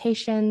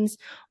presentations,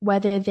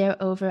 whether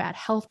they're over at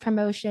health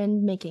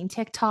promotion, making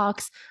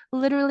TikToks.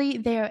 Literally,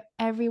 they're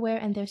everywhere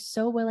and they're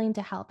so willing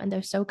to help and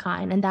they're so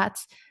kind. And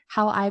that's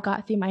how I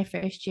got through my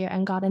first year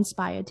and got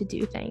inspired to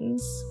do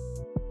things.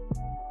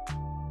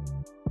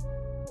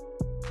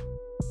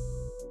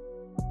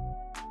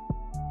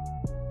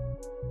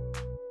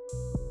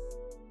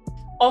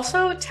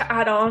 Also, to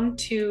add on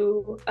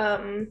to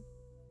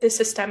the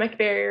systemic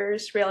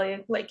barriers,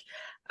 really,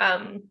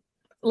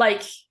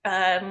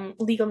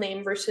 legal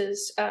name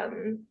versus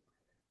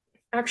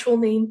actual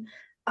name.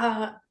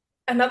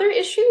 Another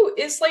issue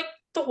is like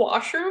the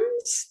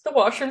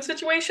washroom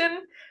situation.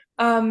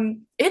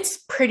 It's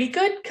pretty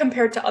good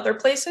compared to other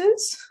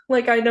places.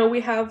 Like I know we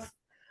have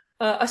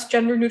us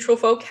gender neutral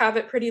folk have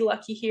it pretty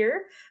lucky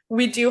here.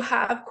 We do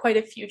have quite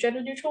a few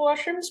gender neutral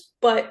washrooms,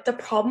 but the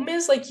problem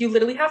is like you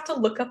literally have to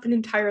look up an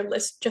entire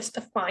list just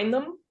to find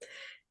them.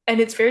 And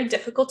it's very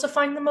difficult to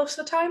find them most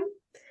of the time.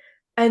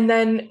 And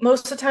then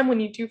most of the time when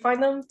you do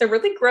find them, they're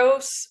really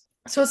gross.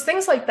 So it's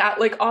things like that.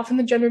 Like often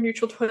the gender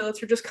neutral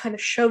toilets are just kind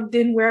of shoved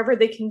in wherever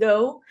they can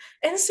go.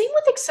 And same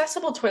with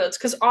accessible toilets,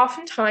 because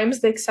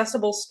oftentimes the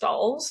accessible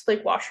stalls,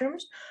 like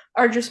washrooms,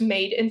 are just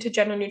made into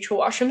gender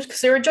neutral washrooms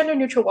because they were gender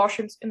neutral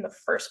washrooms in the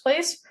first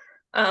place.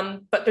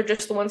 But they're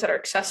just the ones that are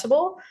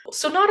accessible.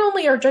 So not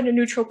only are gender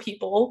neutral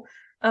people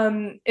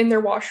in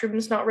their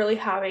washrooms not really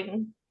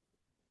having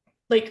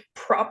like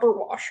proper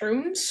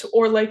washrooms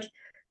or like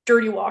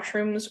dirty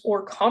washrooms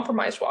or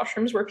compromised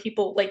washrooms where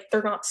people like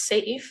they're not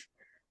safe.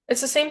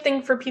 It's the same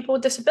thing for people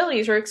with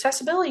disabilities or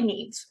accessibility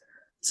needs.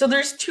 So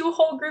there's two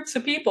whole groups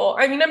of people.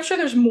 I mean, I'm sure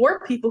there's more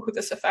people who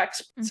this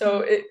affects.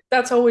 So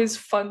that's always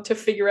fun to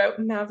figure out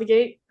and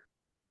navigate.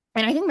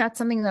 And I think that's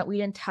something that we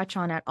didn't touch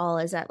on at all,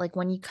 is that like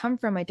when you come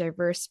from a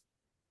diverse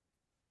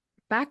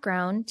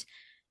background,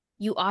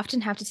 you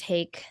often have to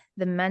take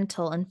the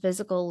mental and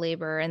physical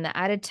labor and the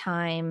added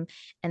time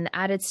and the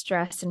added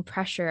stress and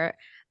pressure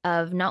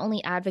of not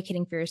only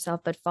advocating for yourself,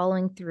 but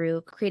following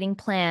through, creating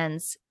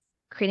plans,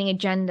 creating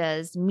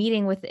agendas,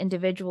 meeting with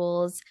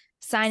individuals,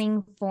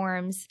 signing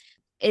forms,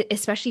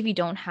 especially if you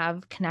don't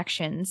have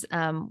connections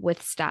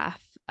with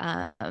staff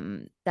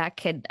that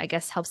could, I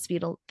guess, help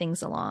speed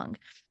things along.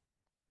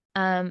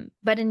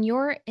 But in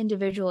your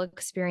individual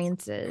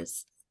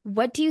experiences,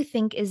 what do you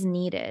think is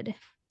needed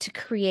to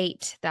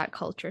create that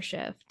culture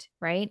shift,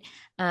 right?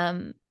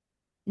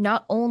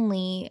 Not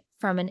only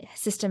from a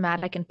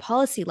systematic and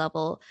policy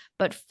level,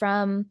 but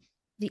from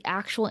the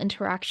actual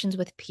interactions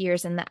with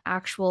peers and the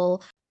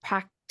actual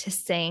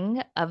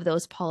practicing of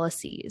those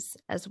policies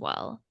as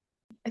well.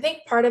 I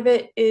think part of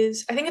it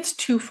is, I think it's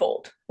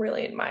twofold,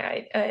 really, in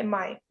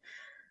my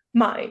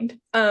mind.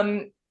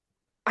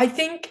 I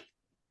think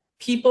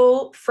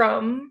people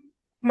from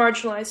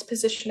marginalized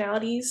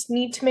positionalities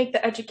need to make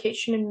the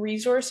education and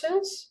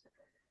resources.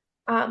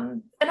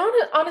 And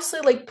honestly,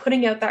 like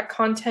putting out that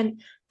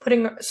content,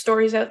 putting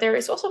stories out there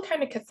is also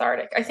kind of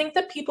cathartic. I think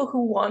that people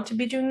who want to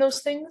be doing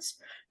those things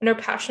and are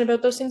passionate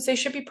about those things, they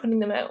should be putting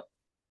them out.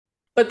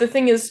 But the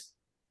thing is,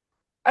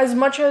 as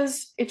much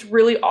as it's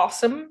really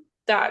awesome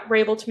that we're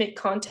able to make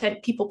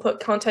content, people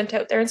put content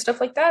out there and stuff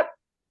like that,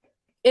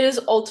 it is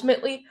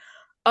ultimately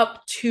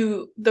up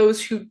to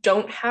those who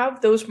don't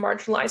have those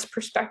marginalized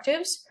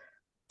perspectives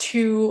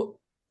to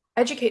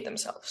educate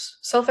themselves.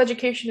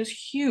 Self-education is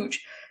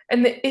huge.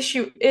 And the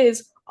issue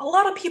is a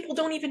lot of people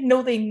don't even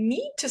know they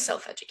need to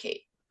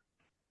self-educate.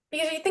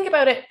 Because if you think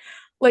about it,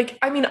 like,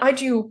 I mean, I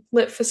do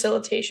lit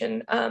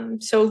facilitation.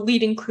 So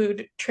LEAD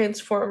include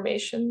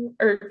transformation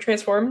or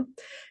transform.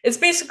 It's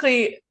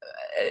basically,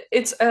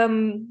 it's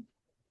a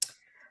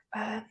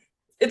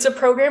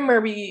program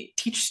where we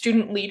teach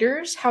student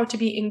leaders how to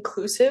be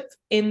inclusive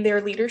in their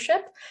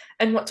leadership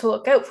and what to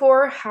look out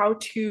for, how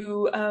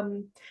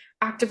to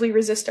actively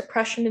resist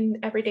oppression in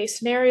everyday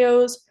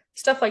scenarios,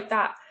 stuff like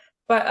that.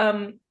 But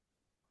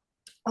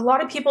a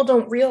lot of people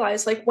don't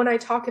realize, like when I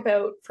talk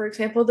about, for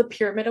example, the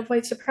pyramid of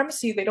white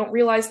supremacy, they don't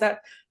realize that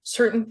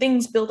certain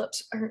things build up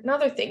certain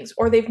other things,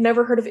 or they've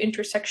never heard of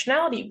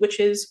intersectionality, which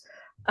is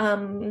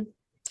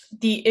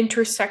the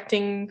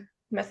intersecting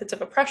methods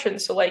of oppression.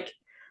 So like,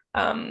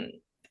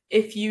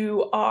 if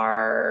you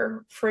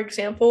are, for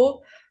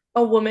example,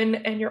 a woman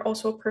and you're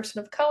also a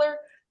person of color,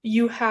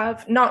 you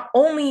have not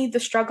only the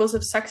struggles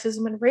of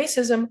sexism and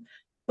racism,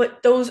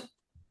 but those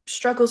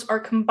struggles are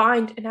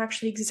combined and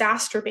actually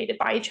exacerbated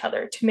by each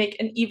other to make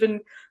an even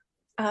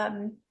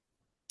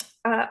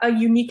a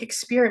unique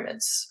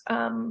experience.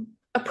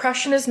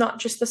 Oppression is not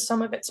just the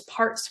sum of its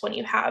parts when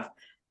you have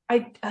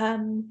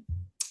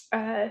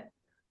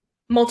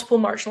multiple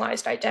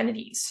marginalized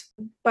identities.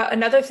 But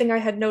another thing I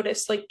had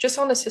noticed, like just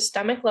on a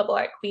systemic level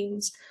at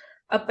Queen's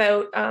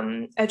about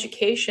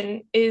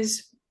education,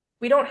 is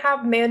we don't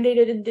have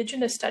mandated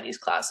Indigenous studies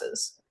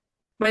classes.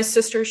 My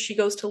sister, she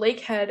goes to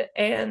Lakehead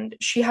and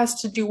she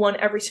has to do one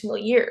every single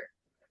year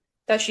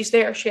that she's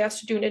there. She has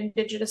to do an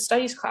Indigenous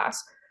studies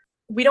class.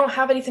 We don't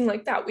have anything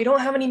like that. We don't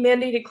have any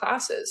mandated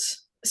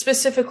classes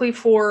specifically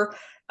for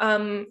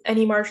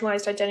any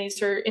marginalized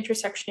identities or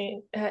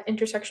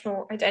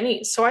intersectional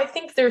identities. So I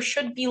think there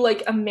should be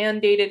like a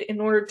mandated, in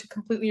order to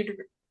complete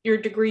your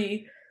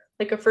degree,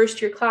 like a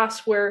first year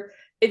class where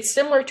it's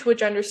similar to a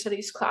gender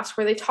studies class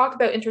where they talk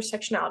about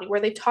intersectionality, where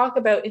they talk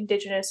about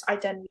Indigenous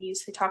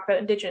identities, they talk about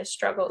Indigenous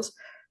struggles,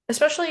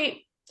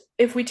 especially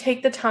if we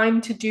take the time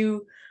to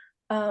do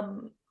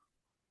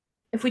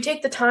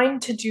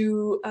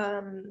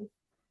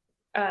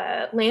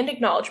land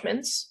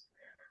acknowledgements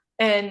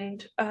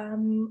and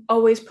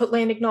always put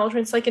land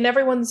acknowledgements, like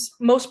in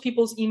most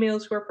people's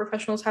emails who are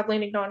professionals have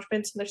land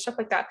acknowledgements and there's stuff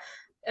like that.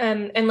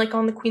 And like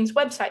on the Queen's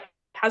website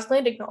has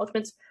land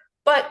acknowledgements,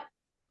 but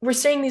we're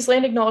saying these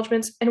land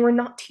acknowledgements and we're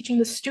not teaching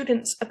the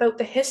students about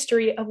the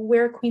history of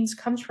where Queen's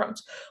comes from,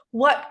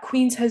 what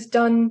Queen's has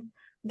done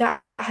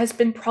that has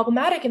been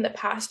problematic in the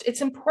past.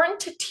 It's important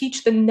to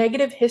teach the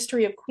negative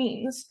history of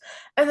Queens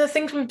and the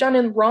things we've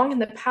done wrong in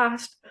the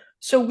past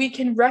so we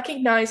can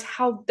recognize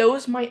how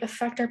those might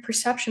affect our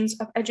perceptions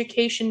of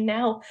education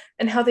now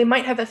and how they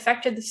might have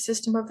affected the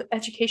system of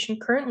education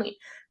currently.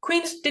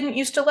 Queens didn't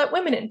used to let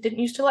women in, didn't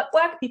used to let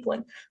Black people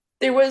in.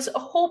 There was a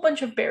whole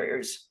bunch of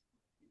barriers.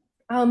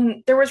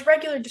 There was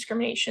regular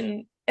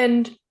discrimination,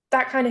 and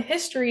that kind of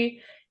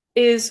history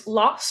is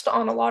lost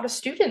on a lot of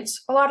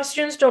students. A lot of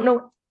students don't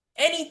know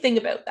anything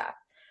about that.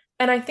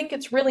 And I think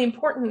it's really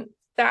important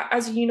that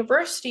as a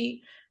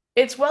university,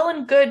 it's well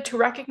and good to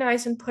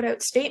recognize and put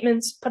out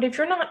statements, but if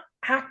you're not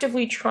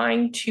actively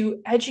trying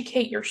to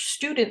educate your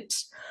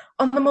students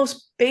on the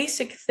most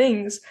basic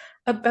things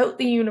about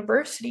the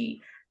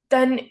university,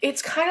 then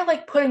it's kind of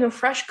like putting a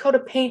fresh coat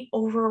of paint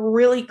over a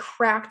really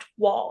cracked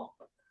wall.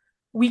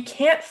 We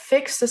can't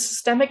fix the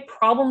systemic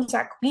problems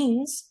at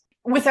Queens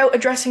without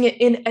addressing it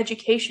in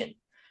education.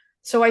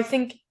 So I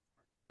think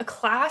a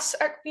class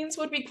at Queens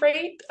would be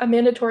great, a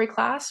mandatory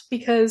class,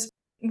 because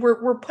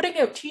we're putting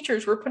out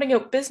teachers, we're putting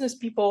out business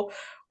people,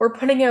 we're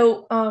putting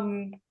out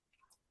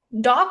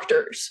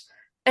doctors,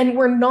 and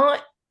we're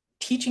not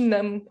teaching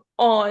them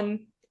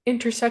on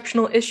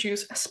intersectional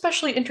issues,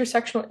 especially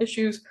intersectional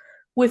issues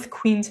with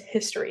Queens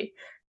history.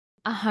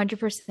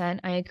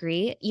 100%, I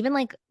agree. Even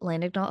like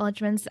land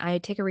acknowledgements, I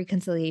take a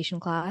reconciliation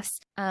class.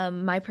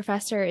 My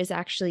professor is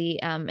actually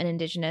an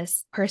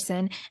Indigenous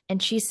person,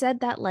 and she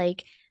said that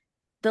like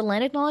the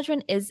land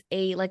acknowledgement is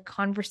a like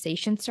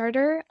conversation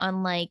starter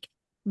on like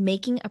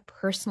making a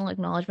personal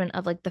acknowledgement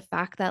of like the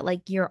fact that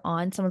like you're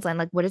on someone's land.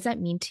 Like, what does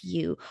that mean to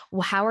you?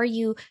 Well, how are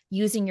you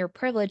using your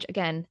privilege?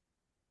 Again,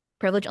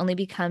 privilege only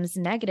becomes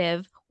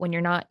negative when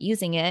you're not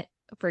using it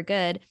for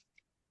good.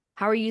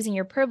 How are you using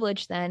your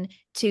privilege then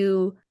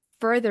to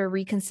further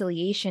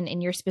reconciliation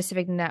in your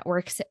specific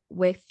networks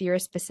with your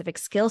specific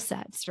skill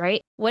sets, right?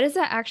 What does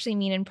that actually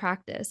mean in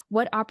practice?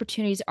 What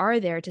opportunities are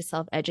there to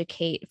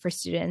self-educate for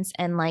students?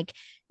 And like,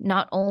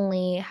 not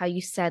only how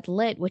you said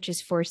lit, which is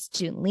for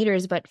student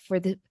leaders, but for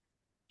the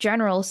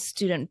general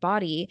student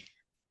body.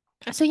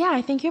 So yeah,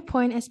 I think your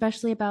point,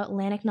 especially about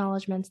land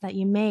acknowledgements that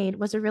you made,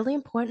 was a really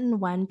important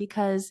one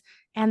because,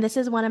 and this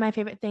is one of my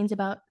favorite things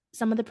about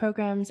some of the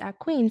programs at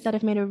Queens that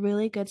have made a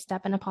really good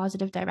step in a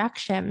positive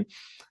direction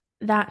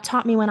that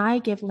taught me when I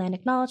give land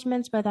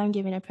acknowledgements, whether I'm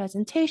giving a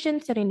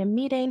presentation, sitting a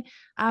meeting,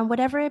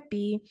 whatever it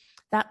be,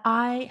 that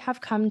I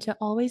have come to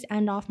always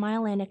end off my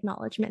land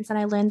acknowledgements. And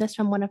I learned this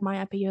from one of my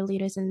upper year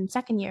leaders in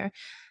second year,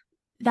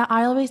 that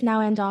I always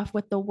now end off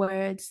with the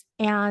words,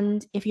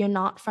 and if you're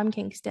not from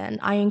Kingston,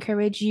 I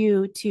encourage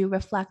you to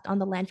reflect on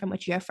the land from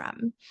which you're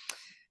from.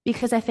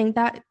 Because I think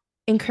that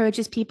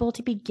encourages people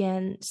to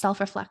begin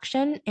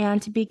self-reflection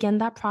and to begin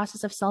that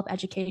process of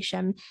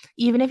self-education.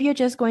 Even if you're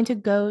just going to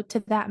go to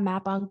that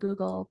map on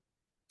Google,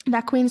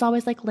 that Queen's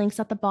always like links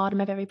at the bottom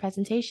of every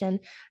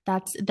presentation.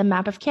 That's the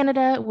map of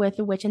Canada with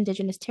which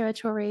Indigenous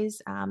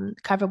territories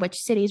cover which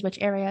cities, which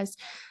areas.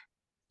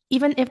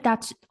 Even if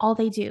that's all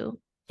they do,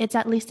 it's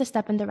at least a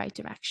step in the right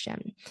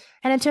direction.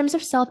 And in terms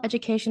of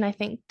self-education, I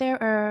think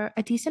there are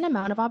a decent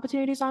amount of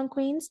opportunities on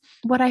Queens.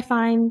 What I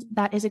find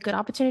that is a good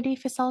opportunity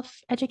for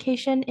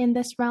self-education in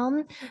this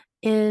realm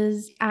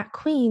is at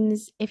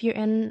Queens, if you're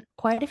in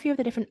quite a few of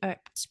the different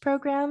arts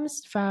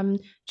programs, from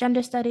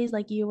gender studies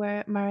like you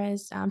were,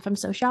 Maris, from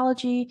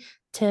sociology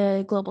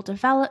to global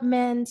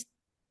development,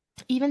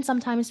 even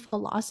sometimes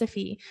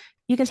philosophy,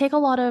 you can take a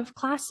lot of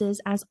classes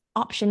as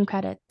option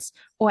credits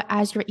or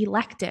as your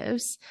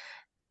electives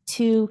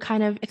to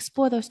kind of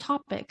explore those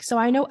topics. So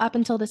I know up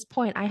until this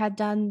point, I had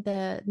done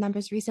the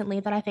numbers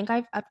recently that I think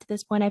up to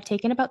this point, I've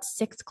taken about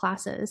 6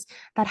 classes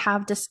that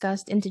have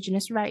discussed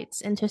Indigenous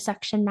rights,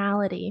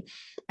 intersectionality,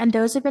 and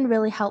those have been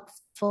really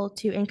helpful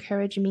to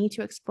encourage me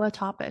to explore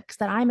topics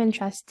that I'm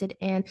interested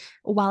in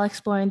while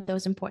exploring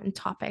those important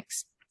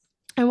topics.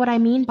 And what I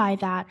mean by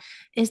that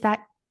is that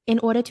in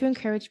order to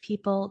encourage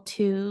people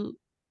to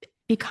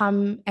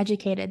become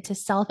educated, to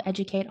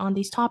self-educate on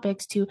these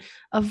topics, to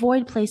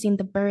avoid placing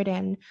the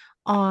burden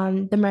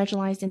on the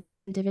marginalized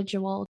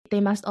individual,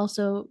 they must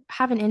also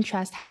have an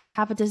interest,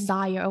 have a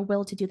desire, a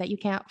will to do that. You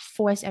can't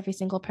force every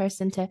single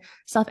person to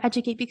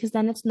self-educate because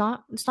then it's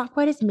not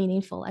quite as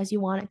meaningful as you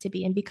want it to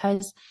be. And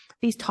because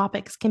these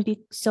topics can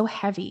be so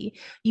heavy,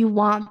 you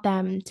want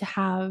them to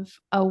have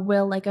a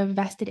will, like a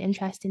vested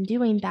interest in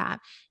doing that.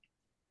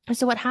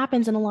 So what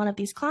happens in a lot of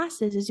these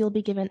classes is you'll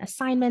be given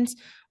assignments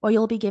or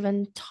you'll be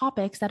given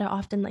topics that are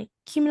often like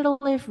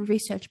cumulative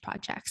research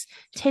projects,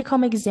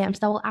 take-home exams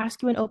that will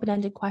ask you an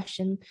open-ended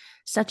question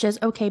such as,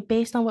 okay,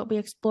 based on what we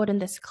explored in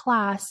this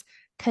class,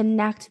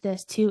 connect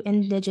this to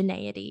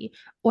indigeneity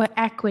or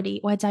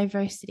equity or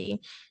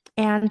diversity.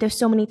 And there's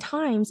so many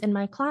times in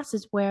my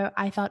classes where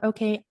I thought,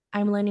 okay,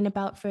 I'm learning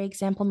about, for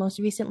example, most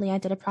recently I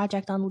did a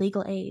project on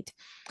legal aid.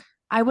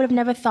 I would have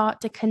never thought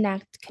to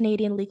connect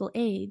Canadian legal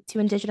aid to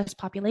Indigenous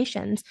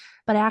populations,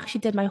 but I actually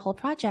did my whole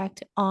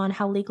project on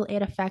how legal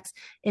aid affects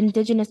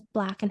Indigenous,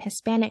 Black, and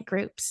Hispanic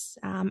groups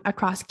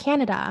across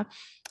Canada.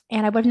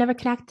 And I would have never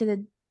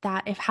connected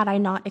that if had I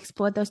not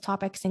explored those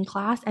topics in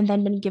class and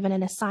then been given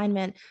an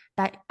assignment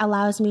that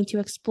allows me to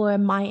explore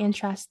my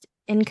interest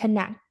in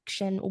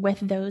connection with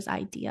those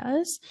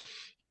ideas.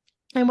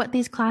 And what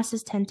these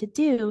classes tend to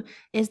do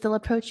is they'll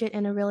approach it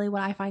in a really,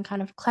 what I find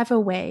kind of clever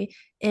way,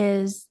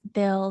 is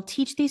they'll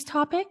teach these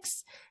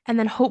topics, and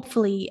then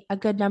hopefully a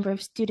good number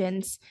of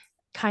students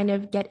kind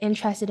of get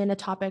interested in a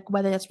topic,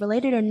 whether it's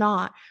related or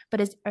not,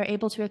 but are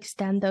able to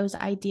extend those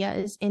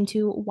ideas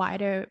into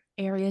wider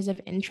areas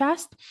of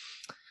interest.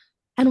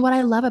 And what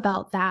I love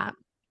about that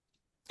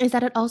is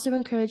that it also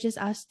encourages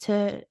us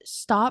to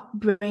stop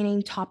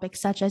braining topics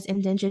such as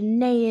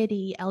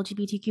indigeneity,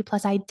 LGBTQ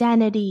plus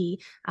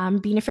identity,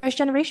 being a first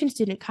generation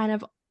student, kind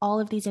of all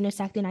of these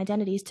intersecting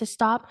identities, to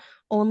stop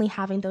only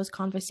having those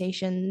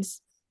conversations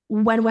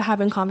when we're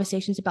having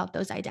conversations about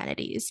those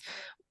identities.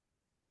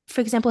 For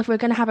example, if we're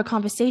going to have a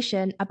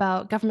conversation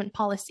about government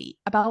policy,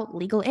 about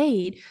legal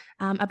aid,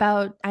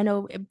 about, I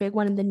know a big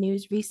one in the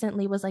news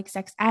recently was like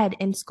sex ed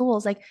in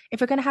schools. Like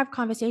if we're going to have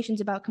conversations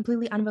about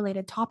completely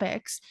unrelated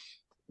topics,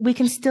 we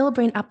can still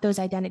bring up those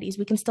identities.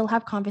 We can still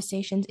have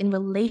conversations in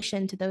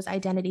relation to those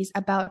identities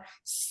about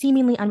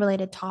seemingly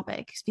unrelated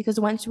topics, because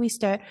once we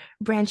start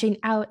branching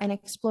out and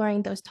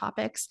exploring those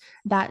topics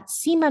that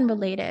seem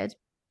unrelated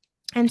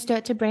and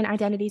start to bring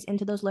identities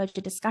into those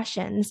larger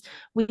discussions,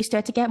 we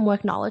start to get more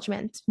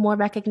acknowledgement, more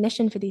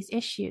recognition for these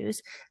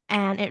issues.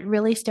 And it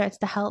really starts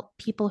to help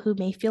people who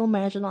may feel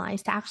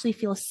marginalized to actually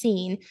feel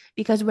seen,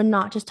 because we're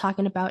not just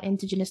talking about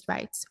Indigenous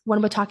rights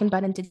when we're talking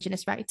about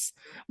Indigenous rights.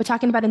 We're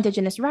talking about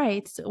Indigenous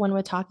rights when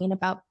we're talking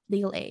about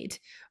legal aid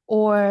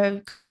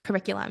or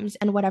curriculums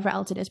and whatever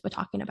else it is we're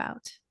talking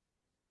about.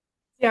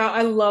 Yeah,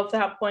 I love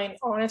that point,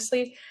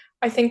 honestly.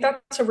 I think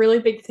that's a really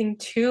big thing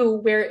too,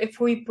 where if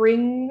we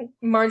bring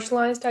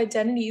marginalized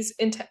identities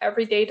into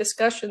everyday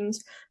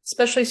discussions,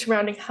 especially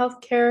surrounding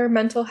healthcare,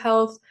 mental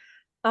health,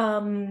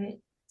 um,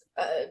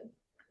 uh,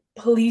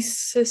 police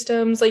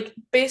systems, like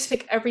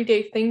basic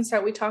everyday things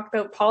that we talk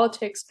about,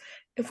 politics,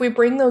 if we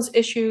bring those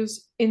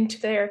issues into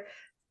there,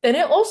 then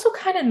it also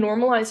kind of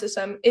normalizes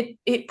them.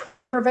 It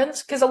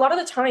prevents, because a lot of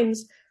the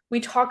times we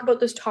talk about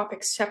this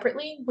topic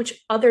separately,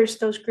 which others,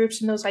 those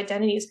groups and those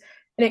identities,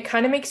 and it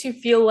kind of makes you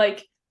feel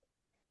like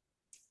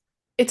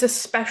it's a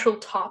special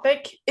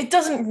topic. It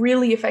doesn't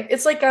really affect.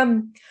 It's like I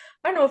don't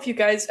know if you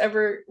guys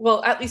ever,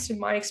 well, at least in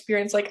my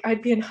experience, like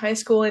I'd be in high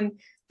school and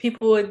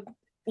people would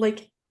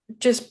like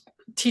just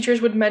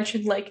teachers would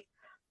mention like,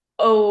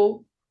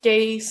 oh,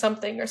 gay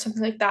something or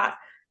something like that,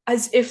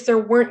 as if there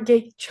weren't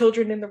gay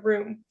children in the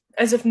room,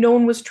 as if no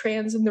one was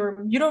trans in the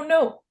room. You don't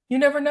know. You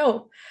never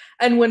know.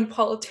 And when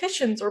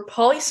politicians or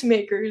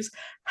policymakers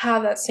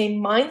have that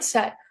same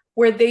mindset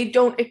where they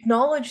don't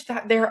acknowledge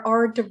that there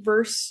are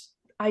diverse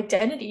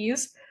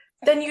identities,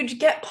 then you'd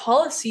get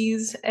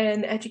policies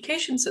and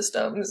education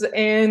systems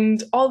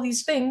and all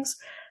these things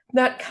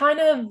that kind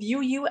of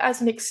view you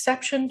as an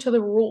exception to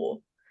the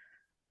rule.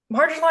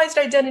 Marginalized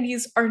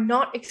identities are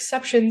not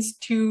exceptions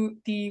to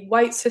the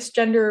white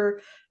cisgender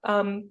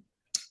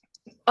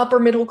upper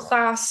middle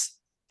class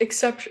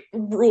exception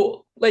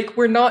rule. Like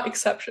we're not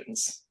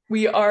exceptions.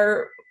 We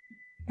are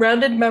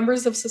rounded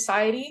members of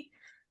society,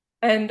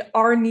 and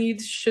our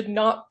needs should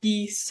not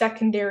be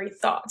secondary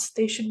thoughts.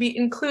 They should be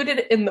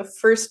included in the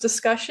first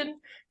discussion.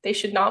 They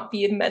should not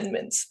be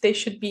amendments. They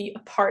should be a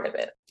part of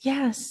it.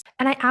 Yes.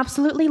 And I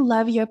absolutely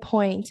love your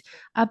point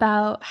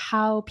about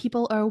how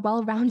people are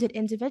well-rounded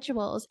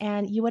individuals.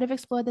 And you would have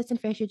explored this in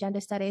first year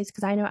gender studies,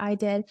 because I know I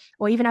did,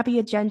 or even upper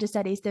year gender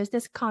studies. There's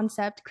this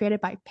concept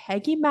created by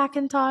Peggy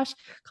McIntosh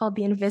called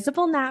the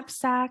invisible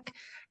knapsack.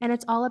 And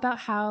it's all about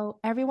how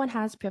everyone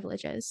has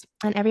privileges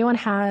and everyone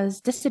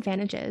has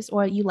disadvantages,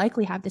 or you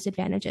likely have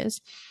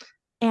disadvantages.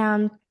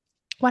 And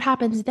what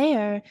happens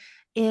there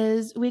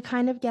is we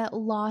kind of get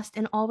lost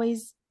in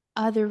always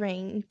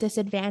othering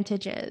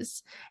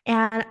disadvantages.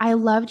 And I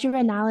loved your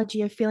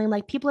analogy of feeling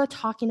like people are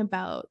talking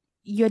about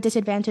your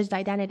disadvantaged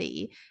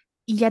identity,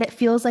 yet it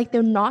feels like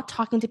they're not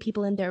talking to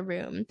people in their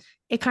room.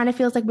 It kind of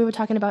feels like we were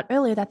talking about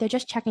earlier, that they're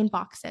just checking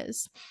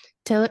boxes.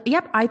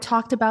 Yep, I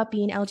talked about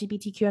being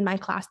LGBTQ in my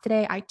class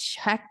today. I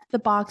checked the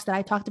box that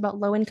I talked about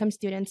low-income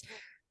students,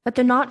 but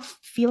they're not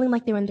feeling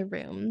like they're in the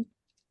room.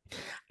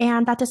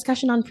 And that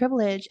discussion on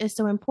privilege is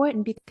so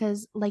important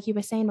because, like you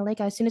were saying,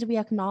 Malika, as soon as we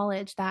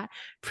acknowledge that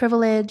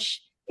privilege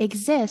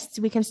exists,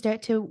 we can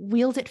start to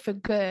wield it for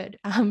good,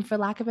 for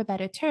lack of a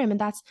better term. And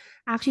that's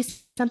actually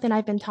something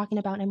I've been talking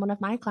about in one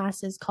of my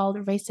classes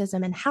called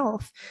Racism and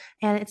Health.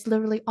 And it's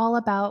literally all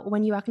about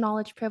when you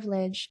acknowledge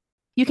privilege,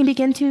 you can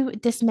begin to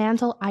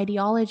dismantle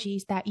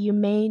ideologies that you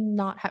may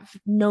not have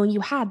known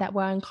you had, that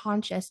were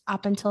unconscious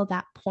up until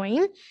that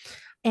point.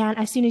 And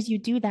as soon as you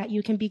do that,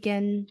 you can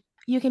begin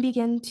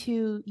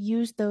to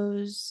use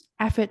those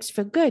efforts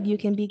for good. You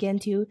can begin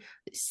to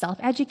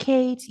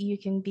self-educate. You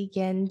can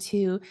begin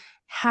to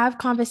have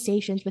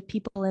conversations with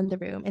people in the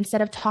room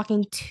instead of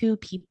talking to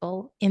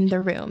people in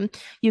the room.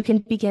 You can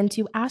begin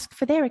to ask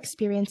for their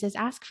experiences,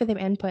 ask for their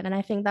input. And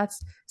I think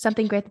that's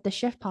something great that the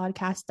Shift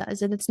podcast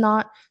does. And it's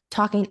not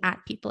talking at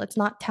people. It's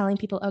not telling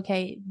people,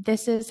 okay,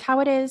 this is how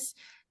it is.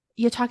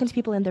 you're talking to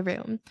people in the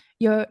room,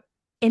 you're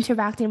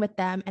interacting with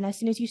them, and as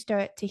soon as you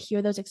start to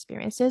hear those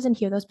experiences and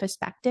hear those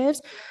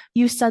perspectives,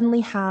 you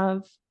suddenly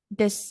have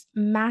this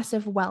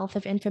massive wealth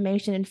of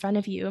information in front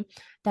of you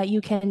that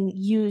you can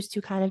use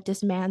to kind of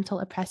dismantle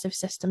oppressive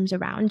systems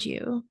around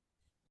you.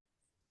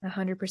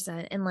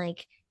 100%. And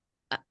like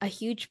a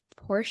huge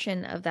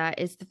portion of that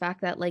is the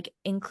fact that like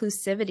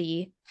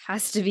inclusivity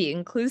has to be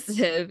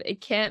inclusive. It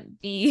can't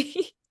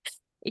be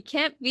it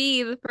can't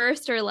be the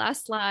first or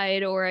last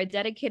slide or a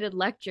dedicated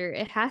lecture.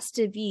 It has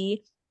to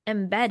be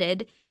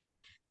embedded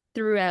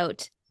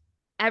throughout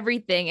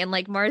everything. And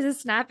like Mars is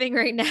snapping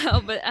right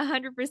now, but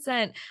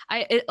 100%.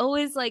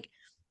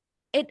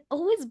 It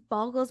always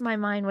boggles my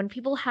mind when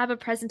people have a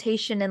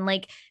presentation and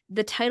like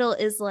the title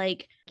is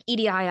like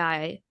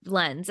EDII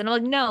lens, and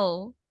I'm like,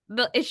 no,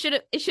 it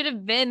should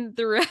have been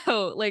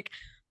throughout. Like,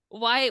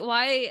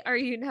 why are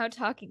you now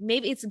talking?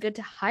 Maybe it's good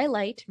to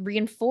highlight,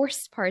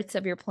 reinforce parts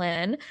of your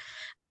plan.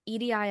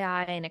 EDII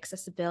and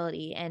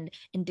accessibility and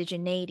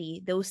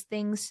indigeneity, those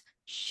things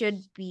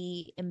should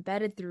be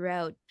embedded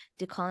throughout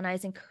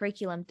decolonizing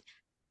curriculum,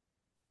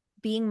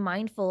 being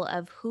mindful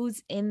of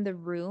who's in the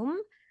room,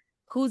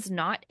 who's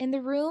not in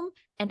the room,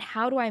 and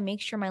how do I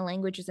make sure my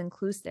language is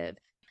inclusive.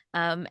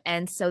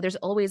 And so there's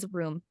always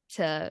room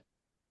to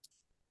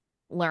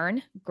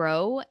learn,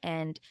 grow,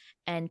 and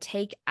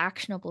take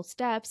actionable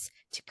steps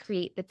to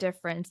create the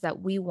difference that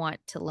we want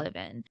to live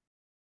in.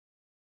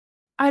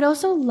 I'd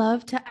also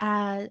love to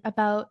add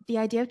about the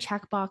idea of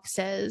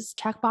checkboxes.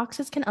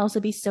 Checkboxes can also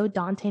be so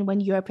daunting when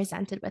you're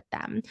presented with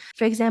them.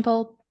 For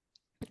example,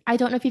 I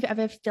don't know if you've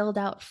ever filled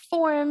out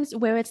forms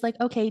where it's like,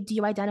 okay, do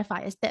you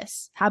identify as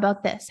this? How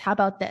about this? How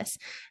about this?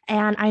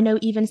 And I know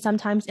even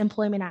sometimes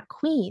employment at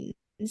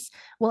Queen's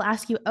will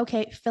ask you,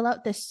 okay, fill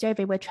out this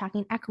survey. We're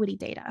tracking equity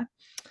data.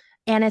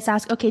 And it's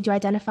asked, okay, do you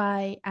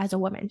identify as a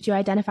woman? Do you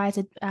identify as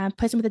a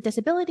person with a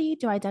disability?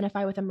 Do you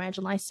identify with a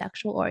marginalized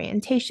sexual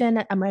orientation,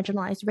 a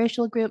marginalized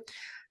racial group?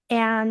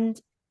 And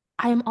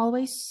I'm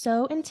always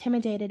so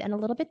intimidated and a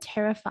little bit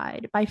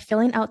terrified by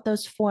filling out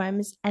those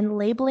forms and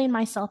labeling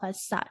myself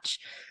as such,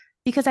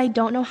 because I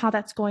don't know how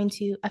that's going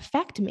to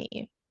affect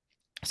me.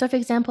 So, for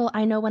example,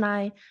 I know when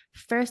I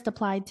first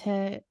applied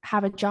to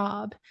have a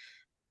job,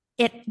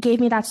 it gave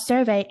me that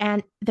survey.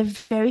 And the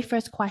very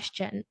first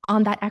question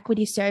on that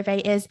equity survey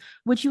is,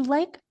 would you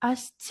like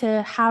us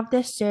to have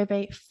this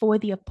survey for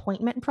the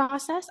appointment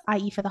process,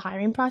 i.e. for the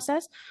hiring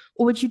process,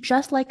 or would you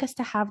just like us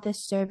to have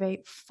this survey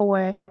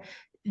for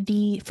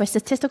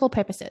statistical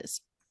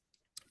purposes?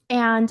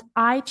 And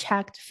I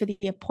checked for the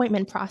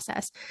appointment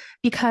process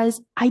because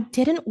I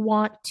didn't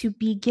want to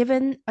be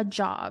given a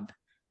job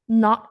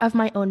not of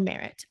my own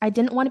merit. I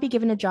didn't want to be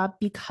given a job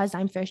because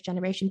I'm first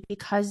generation,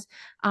 because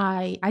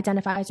I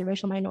identify as a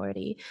racial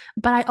minority.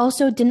 But I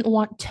also didn't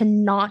want to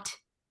not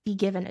be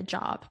given a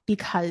job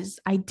because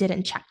I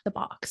didn't check the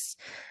box.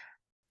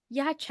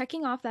 Yeah,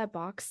 checking off that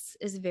box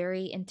is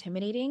very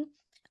intimidating,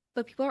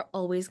 but people are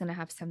always going to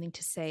have something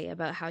to say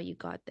about how you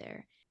got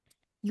there.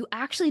 You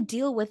actually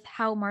deal with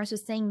how Mars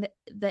was saying,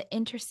 the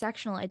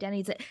intersectional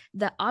identities,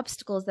 the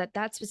obstacles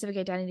that specific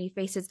identity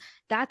faces.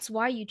 That's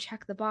why you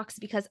check the box,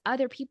 because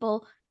other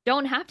people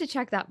don't have to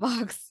check that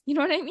box. You know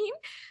what I mean?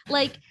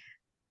 Like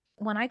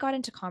when I got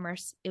into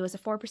commerce, it was a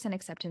 4%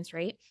 acceptance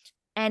rate.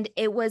 And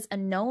it was a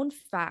known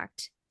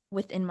fact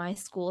within my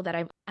school that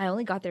I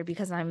only got there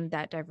because I'm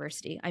that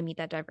diversity. I meet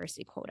that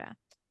diversity quota.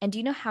 And do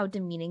you know how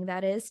demeaning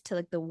that is to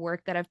like the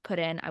work that I've put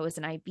in? I was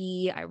an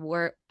IB. I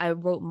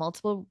wrote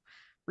multiple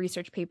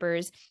research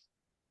papers,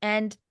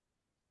 and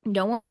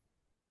no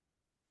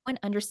one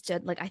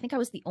understood. Like, I think I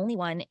was the only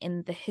one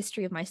in the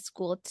history of my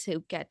school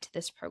to get to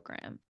this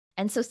program.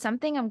 And so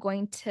something I'm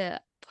going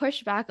to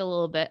push back a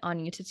little bit on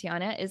you,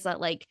 Tatiana, is that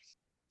like,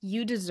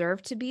 you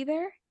deserve to be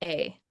there,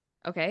 A,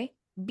 okay?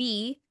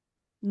 B,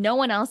 no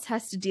one else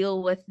has to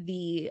deal with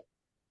the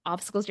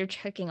obstacles you're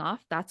checking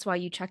off. That's why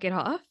you check it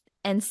off.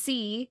 And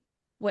C,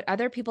 what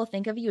other people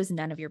think of you is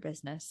none of your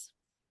business.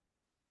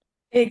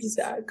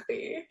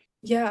 Exactly.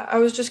 Yeah, I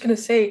was just going to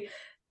say,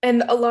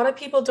 and a lot of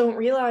people don't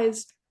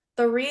realize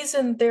the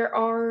reason there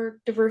are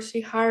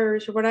diversity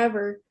hires or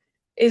whatever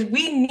is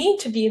we need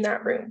to be in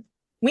that room.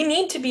 We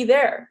need to be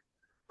there.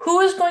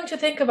 Who is going to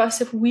think of us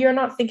if we are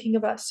not thinking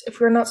of us, if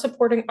we're not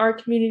supporting our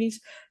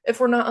communities, if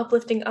we're not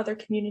uplifting other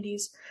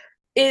communities?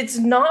 It's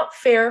not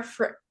fair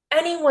for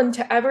anyone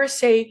to ever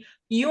say,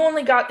 you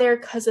only got there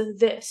because of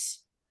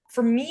this.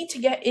 For me to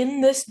get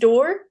in this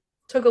door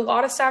took a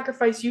lot of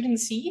sacrifice you didn't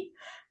see,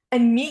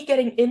 and me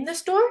getting in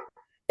this door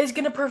is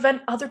going to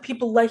prevent other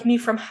people like me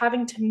from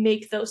having to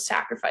make those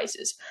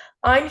sacrifices.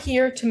 I'm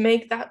here to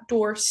make that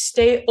door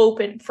stay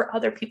open for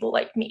other people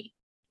like me.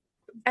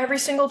 Every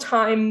single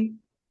time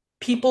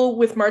people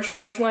with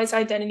marginalized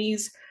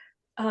identities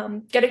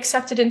get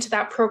accepted into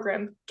that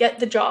program, get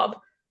the job,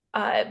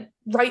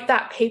 write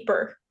that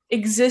paper,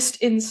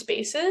 exist in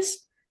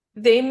spaces,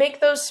 they make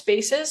those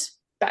spaces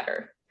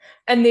better.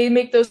 And they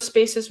make those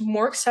spaces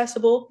more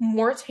accessible,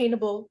 more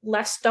attainable,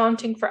 less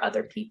daunting for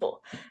other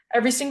people.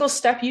 Every single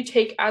step you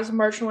take as a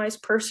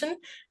marginalized person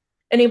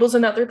enables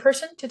another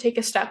person to take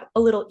a step a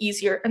little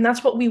easier. And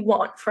that's what we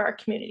want for our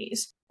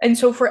communities. And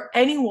so for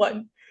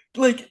anyone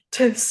like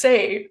to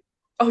say,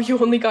 oh, you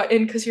only got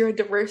in because you're a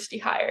diversity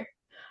hire.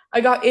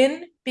 I got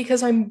in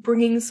because I'm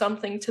bringing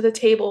something to the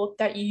table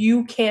that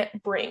you can't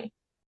bring.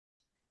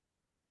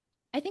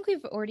 I think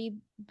we've already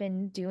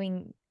been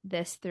doing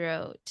this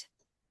throughout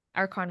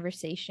our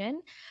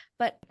conversation,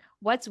 but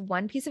what's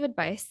one piece of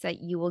advice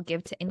that you will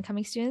give to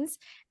incoming students,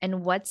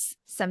 and what's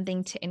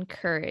something to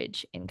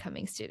encourage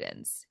incoming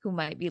students who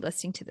might be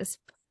listening to this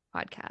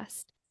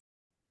podcast?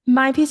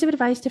 My piece of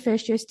advice to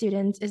first year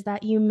students is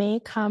that you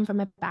may come from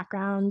a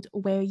background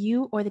where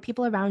you or the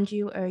people around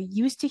you are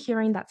used to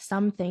hearing that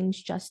some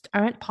things just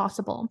aren't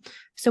possible.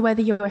 So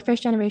whether you're a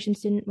first generation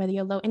student, whether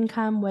you're low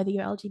income, whether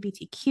you're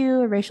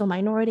LGBTQ, a racial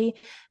minority,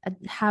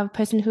 have a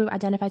person who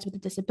identifies with a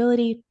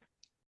disability,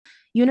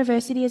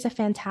 university is a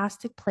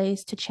fantastic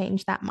place to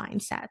change that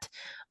mindset.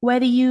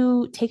 Whether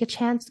you take a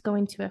chance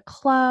going to a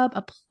club,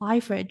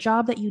 apply for a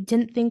job that you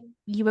didn't think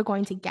you were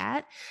going to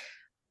get,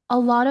 a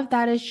lot of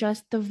that is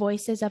just the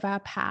voices of our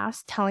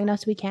past telling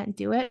us we can't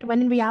do it,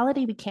 when in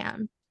reality we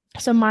can.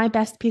 So my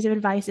best piece of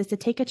advice is to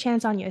take a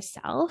chance on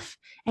yourself.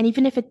 And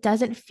even if it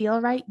doesn't feel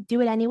right, do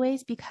it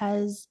anyways,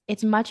 because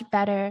it's much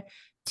better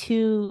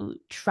to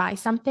try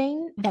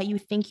something that you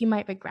think you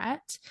might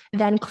regret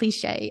than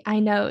cliche, I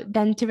know,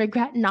 than to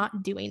regret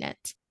not doing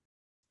it.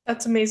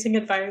 That's amazing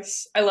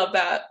advice. I love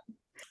that.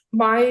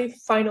 My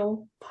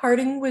final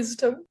parting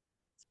wisdom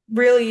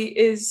really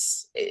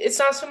is, it's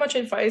not so much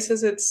advice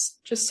as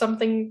it's just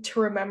something to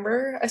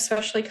remember,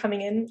 especially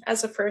coming in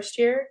as a first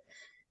year,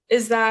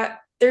 is that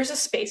there's a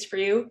space for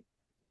you.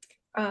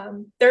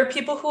 There are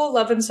people who will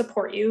love and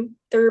support you.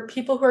 There are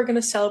people who are going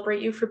to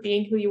celebrate you for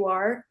being who you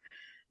are.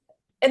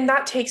 And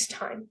that takes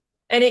time.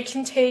 And it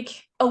can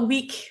take a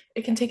week,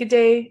 it can take a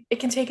day,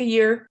 it can take a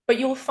year, but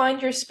you will find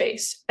your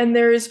space. And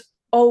there is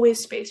always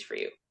space for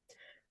you.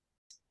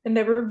 And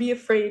never be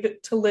afraid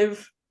to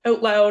live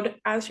out loud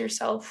as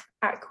yourself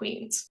at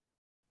Queen's.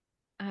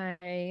 I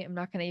am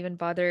not going to even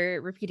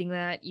bother repeating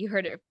that. You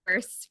heard it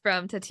first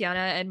from Tatiana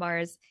and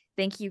Mars.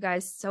 Thank you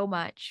guys so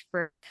much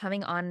for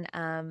coming on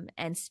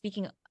and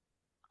speaking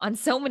on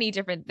so many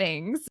different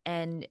things.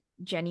 And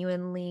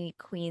genuinely,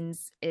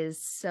 Queen's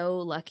is so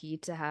lucky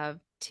to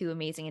have two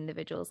amazing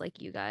individuals like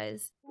you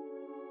guys.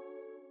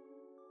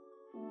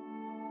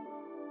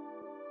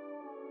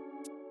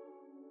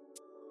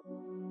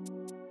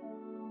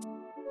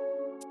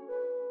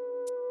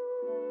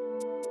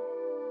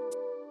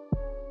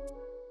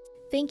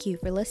 Thank you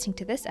for listening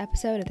to this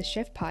episode of the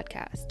Shift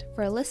Podcast.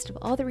 For a list of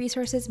all the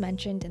resources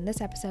mentioned in this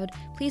episode,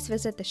 please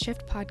visit the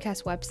Shift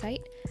Podcast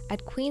website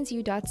at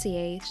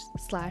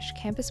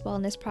queensu.ca/campus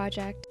wellness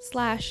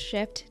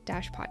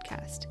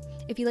project/shift-podcast.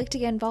 If you'd like to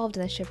get involved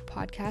in the Shift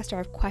Podcast or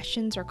have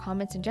questions or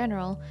comments in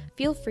general,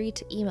 feel free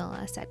to email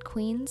us at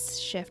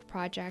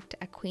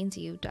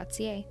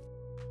queensshiftproject@queensu.ca.